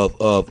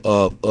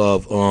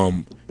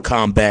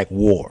combat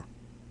war,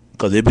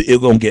 because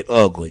it gonna get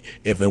ugly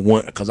if it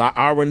went. Because I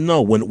already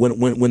know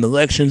when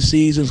election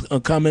seasons are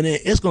coming in,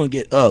 it's gonna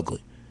get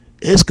ugly.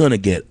 It's gonna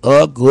get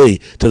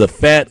ugly till the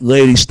fat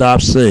lady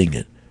stops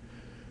singing.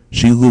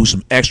 She lose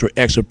some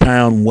extra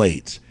pound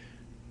weights.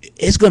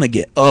 It's gonna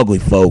get ugly,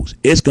 folks.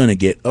 It's gonna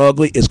get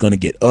ugly. It's gonna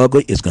get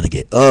ugly. It's gonna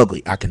get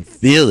ugly. I can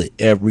feel it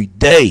every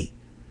day.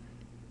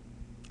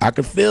 I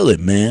can feel it,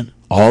 man,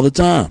 all the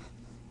time.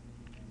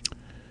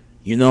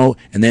 You know,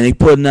 and then they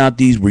putting out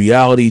these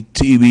reality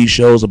TV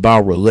shows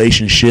about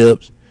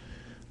relationships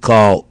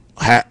called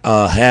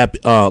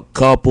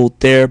couple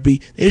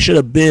therapy. They should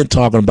have been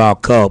talking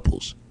about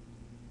couples.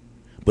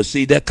 But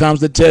see, that comes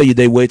to tell you,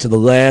 they wait till the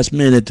last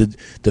minute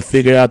to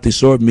figure out these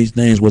sort of these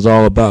things was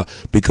all about,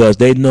 because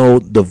they know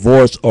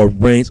divorce or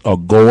rates are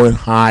going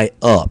high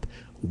up,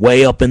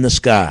 way up in the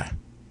sky,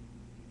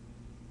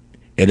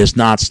 and it's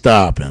not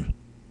stopping.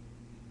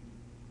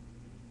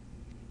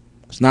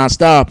 It's not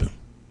stopping.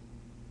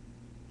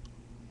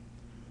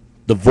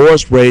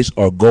 Divorce rates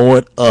are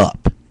going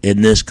up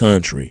in this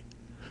country.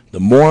 The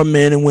more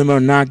men and women are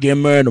not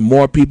getting married, the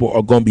more people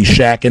are going to be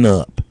shacking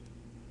up.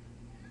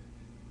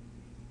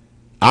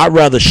 I'd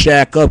rather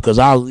shack up, because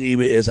I'll leave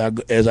it as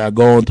I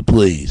go on to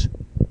please.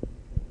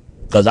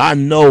 Because I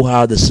know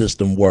how the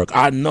system works.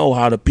 I know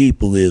how the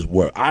people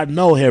work. I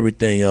know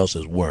everything else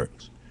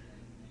works.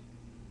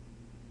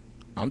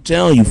 I'm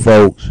telling you,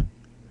 folks,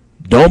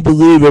 don't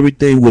believe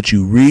everything what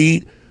you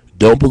read.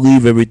 Don't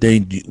believe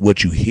everything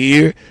what you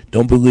hear.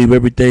 Don't believe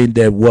everything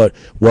that what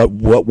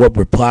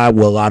reply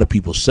what a lot of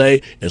people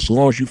say. As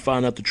long as you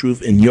find out the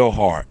truth in your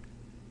heart.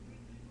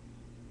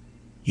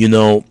 You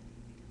know,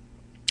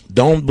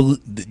 Don't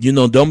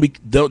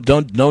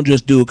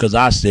just do it because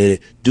I said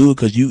it. Do it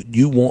because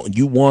you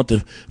want to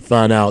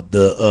find out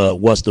the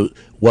what's the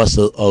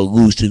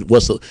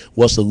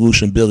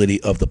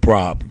solutionability of the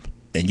problem,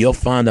 and you'll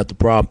find out the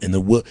problem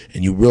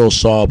and you will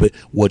solve it.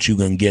 What you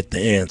gonna get the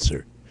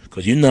answer,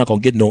 because you're not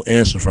gonna get no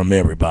answer from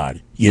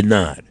everybody. You're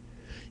not.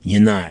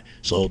 You're not.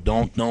 So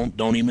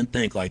don't even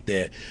think like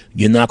that.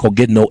 You're not gonna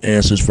get no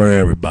answers from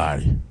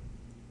everybody.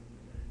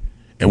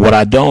 And what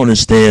I don't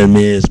understand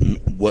is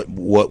what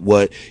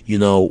when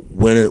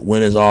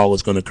is all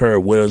is going to occur?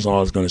 When is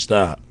all is going to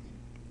stop?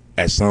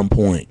 At some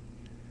point,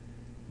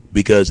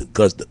 because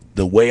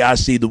the way I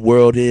see the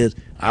world is,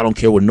 I don't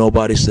care what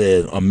nobody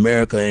says.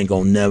 America ain't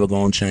never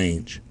gonna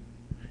change.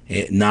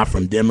 Not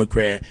from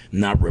Democrat,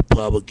 not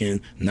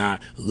Republican,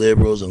 not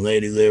liberals and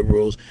lady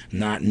liberals,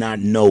 not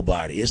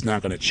nobody. It's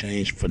not gonna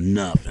change for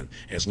nothing.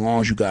 As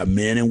long as you got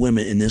men and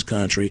women in this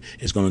country,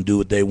 it's gonna do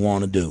what they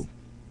want to do.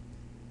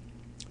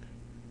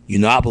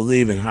 I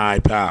believe in high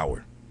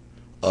power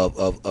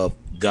of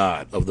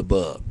God, of the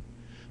above.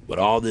 But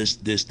all this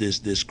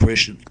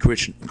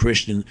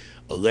Christian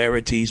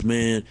hilarities,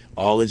 man,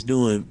 all it's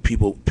doing,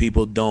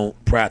 people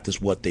don't practice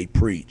what they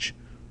preach.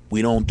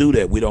 We don't do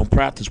that. We don't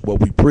practice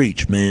what we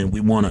preach, man. We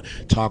want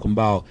to talk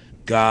about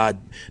God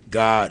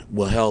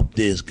will help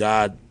this,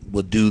 God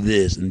will do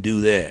this and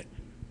do that.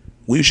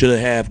 We should have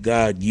had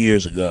God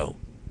years ago.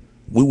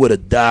 We would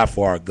have died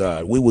for our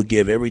God. We would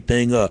give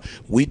everything up.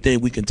 We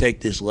think we can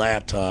take this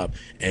laptop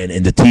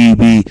and the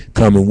TV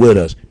coming with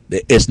us.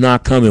 It's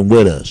not coming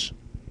with us.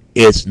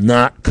 It's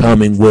not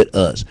coming with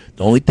us.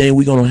 The only thing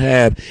we're gonna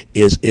have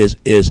is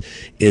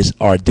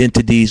our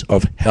identities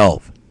of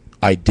health.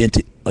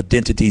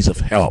 Identities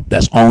of health.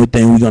 That's the only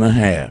thing we're gonna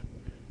have.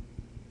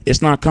 It's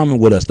not coming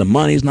with us. The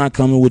money's not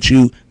coming with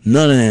you.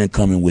 None of that ain't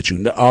coming with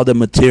you. All the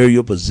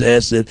material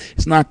possessive,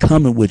 it's not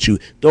coming with you.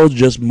 Those are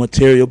just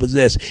material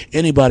possessive.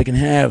 Anybody can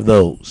have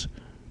those.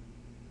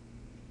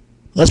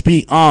 Let's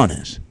be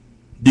honest.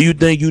 Do you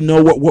think you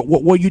know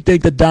what you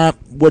think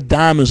what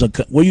diamonds are?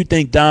 Where you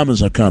think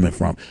diamonds are coming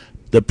from?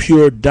 The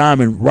pure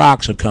diamond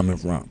rocks are coming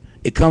from.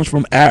 It comes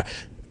from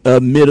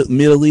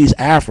Middle East,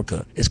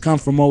 Africa. It's come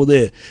from over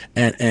there,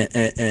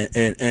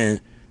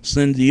 and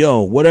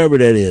Cindio, whatever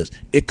that is,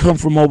 it come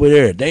from over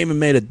there. They even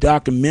made a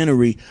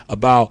documentary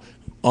about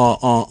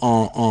Paul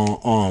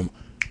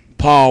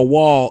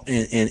Wall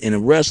and the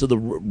rest of the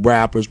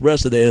rappers,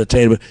 rest of the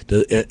entertainment,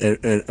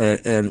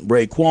 and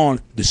Raekwon,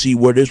 to see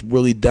where this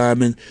really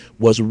diamond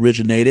was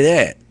originated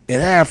at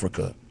in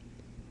Africa.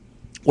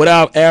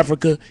 Without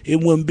Africa, it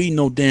wouldn't be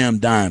no damn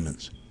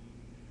diamonds.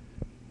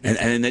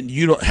 And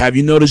you don't have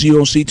you noticed you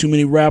don't see too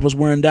many rappers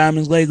wearing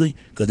diamonds lately,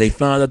 because they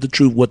found out the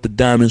truth what the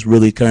diamonds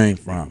really came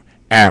from.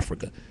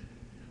 Africa,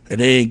 and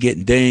they ain't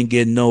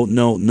getting no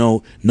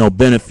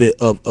benefit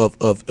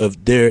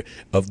of their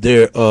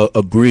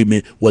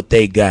agreement what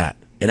they got,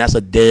 and that's a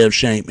damn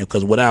shame,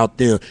 because without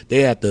them they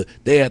have to.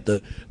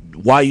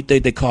 Why you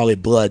think they call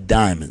it blood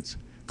diamonds?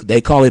 They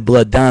call it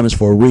blood diamonds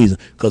for a reason,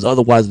 because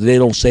otherwise they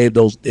don't save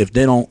those. If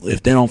they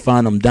don't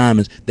find them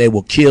diamonds, they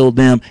will kill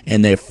them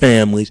and their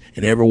families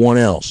and everyone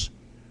else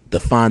to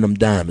find them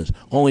diamonds.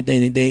 Only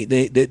thing they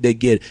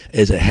get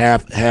is a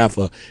half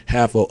of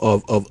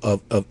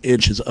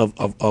inches of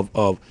a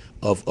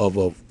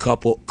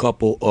couple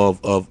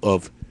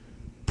of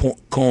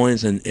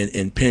coins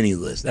and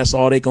penniless. That's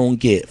all they gonna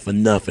get for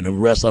nothing. The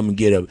rest of them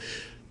get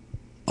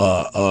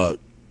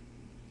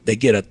they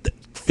get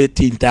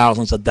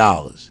 15,000s of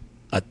dollars,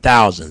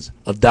 thousands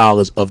of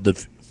dollars of the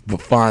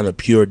find of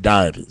pure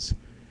diamonds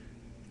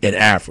in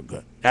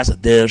Africa. That's a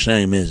damn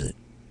shame, isn't it?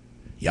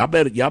 Y'all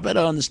better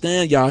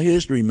understand y'all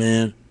history,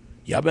 man.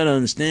 Y'all better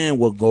understand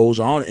what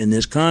goes on in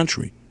this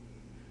country.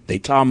 They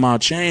talking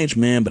about change,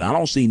 man, but I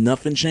don't see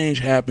nothing change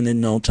happening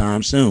no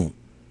time soon.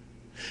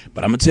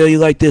 But I'm gonna tell you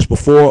like this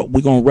before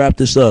we're gonna wrap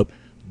this up.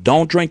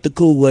 Don't drink the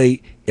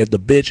Kool-Aid if the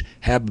bitch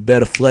have a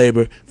better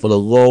flavor for the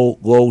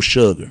low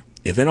sugar.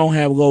 If it don't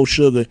have low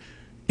sugar,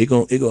 it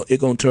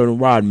gonna turn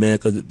rotten, man,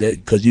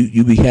 because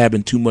you be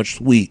having too much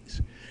sweets,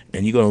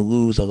 and you're gonna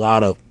lose a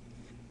lot of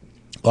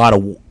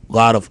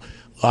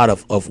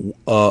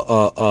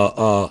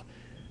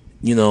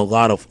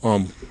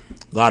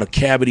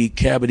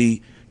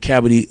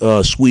cavity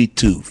sweet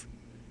tooth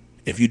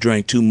if you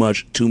drink too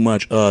much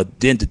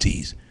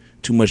dentities,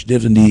 too much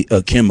density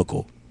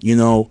chemical.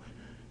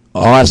 All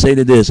I say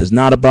to this, it's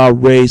not about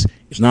race,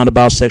 it's not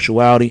about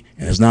sexuality,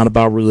 and it's not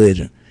about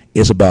religion.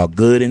 It's about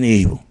good and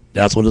evil.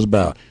 That's what it's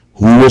about.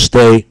 Who will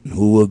stay and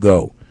who will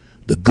go?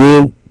 The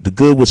good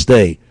will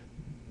stay.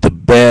 The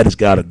bad has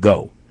got to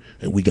go.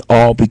 And we can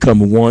all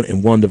become one,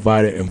 and one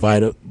divided and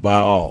invited by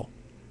all.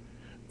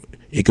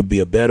 It could be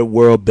a better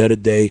world, better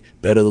day,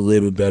 better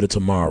living, better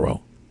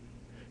tomorrow.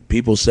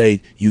 People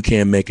say you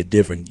can't make a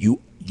difference.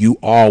 You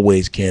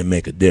always can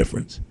make a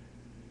difference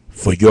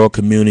for your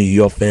community,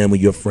 your family,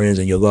 your friends,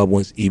 and your loved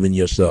ones, even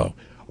yourself.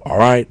 All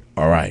right.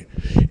 And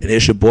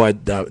it's your boy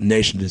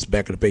Nation. This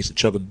back of the base of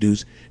Chuck of the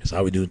Deuce. That's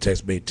how we do the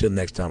text bait. Till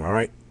next time. All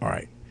right.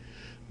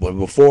 But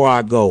before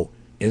I go,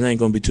 it ain't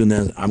gonna be too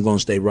nice. I'm gonna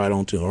stay right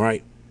on to. All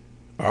right.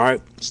 All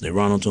right, stay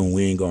right on tune.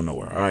 We ain't going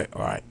nowhere. All right,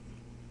 all right.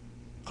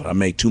 Cause I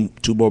make two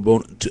more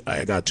bonus.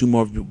 I got two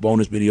more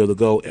bonus videos to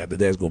go. After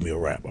that's gonna be a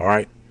wrap. All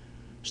right,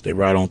 stay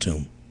right on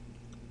tune.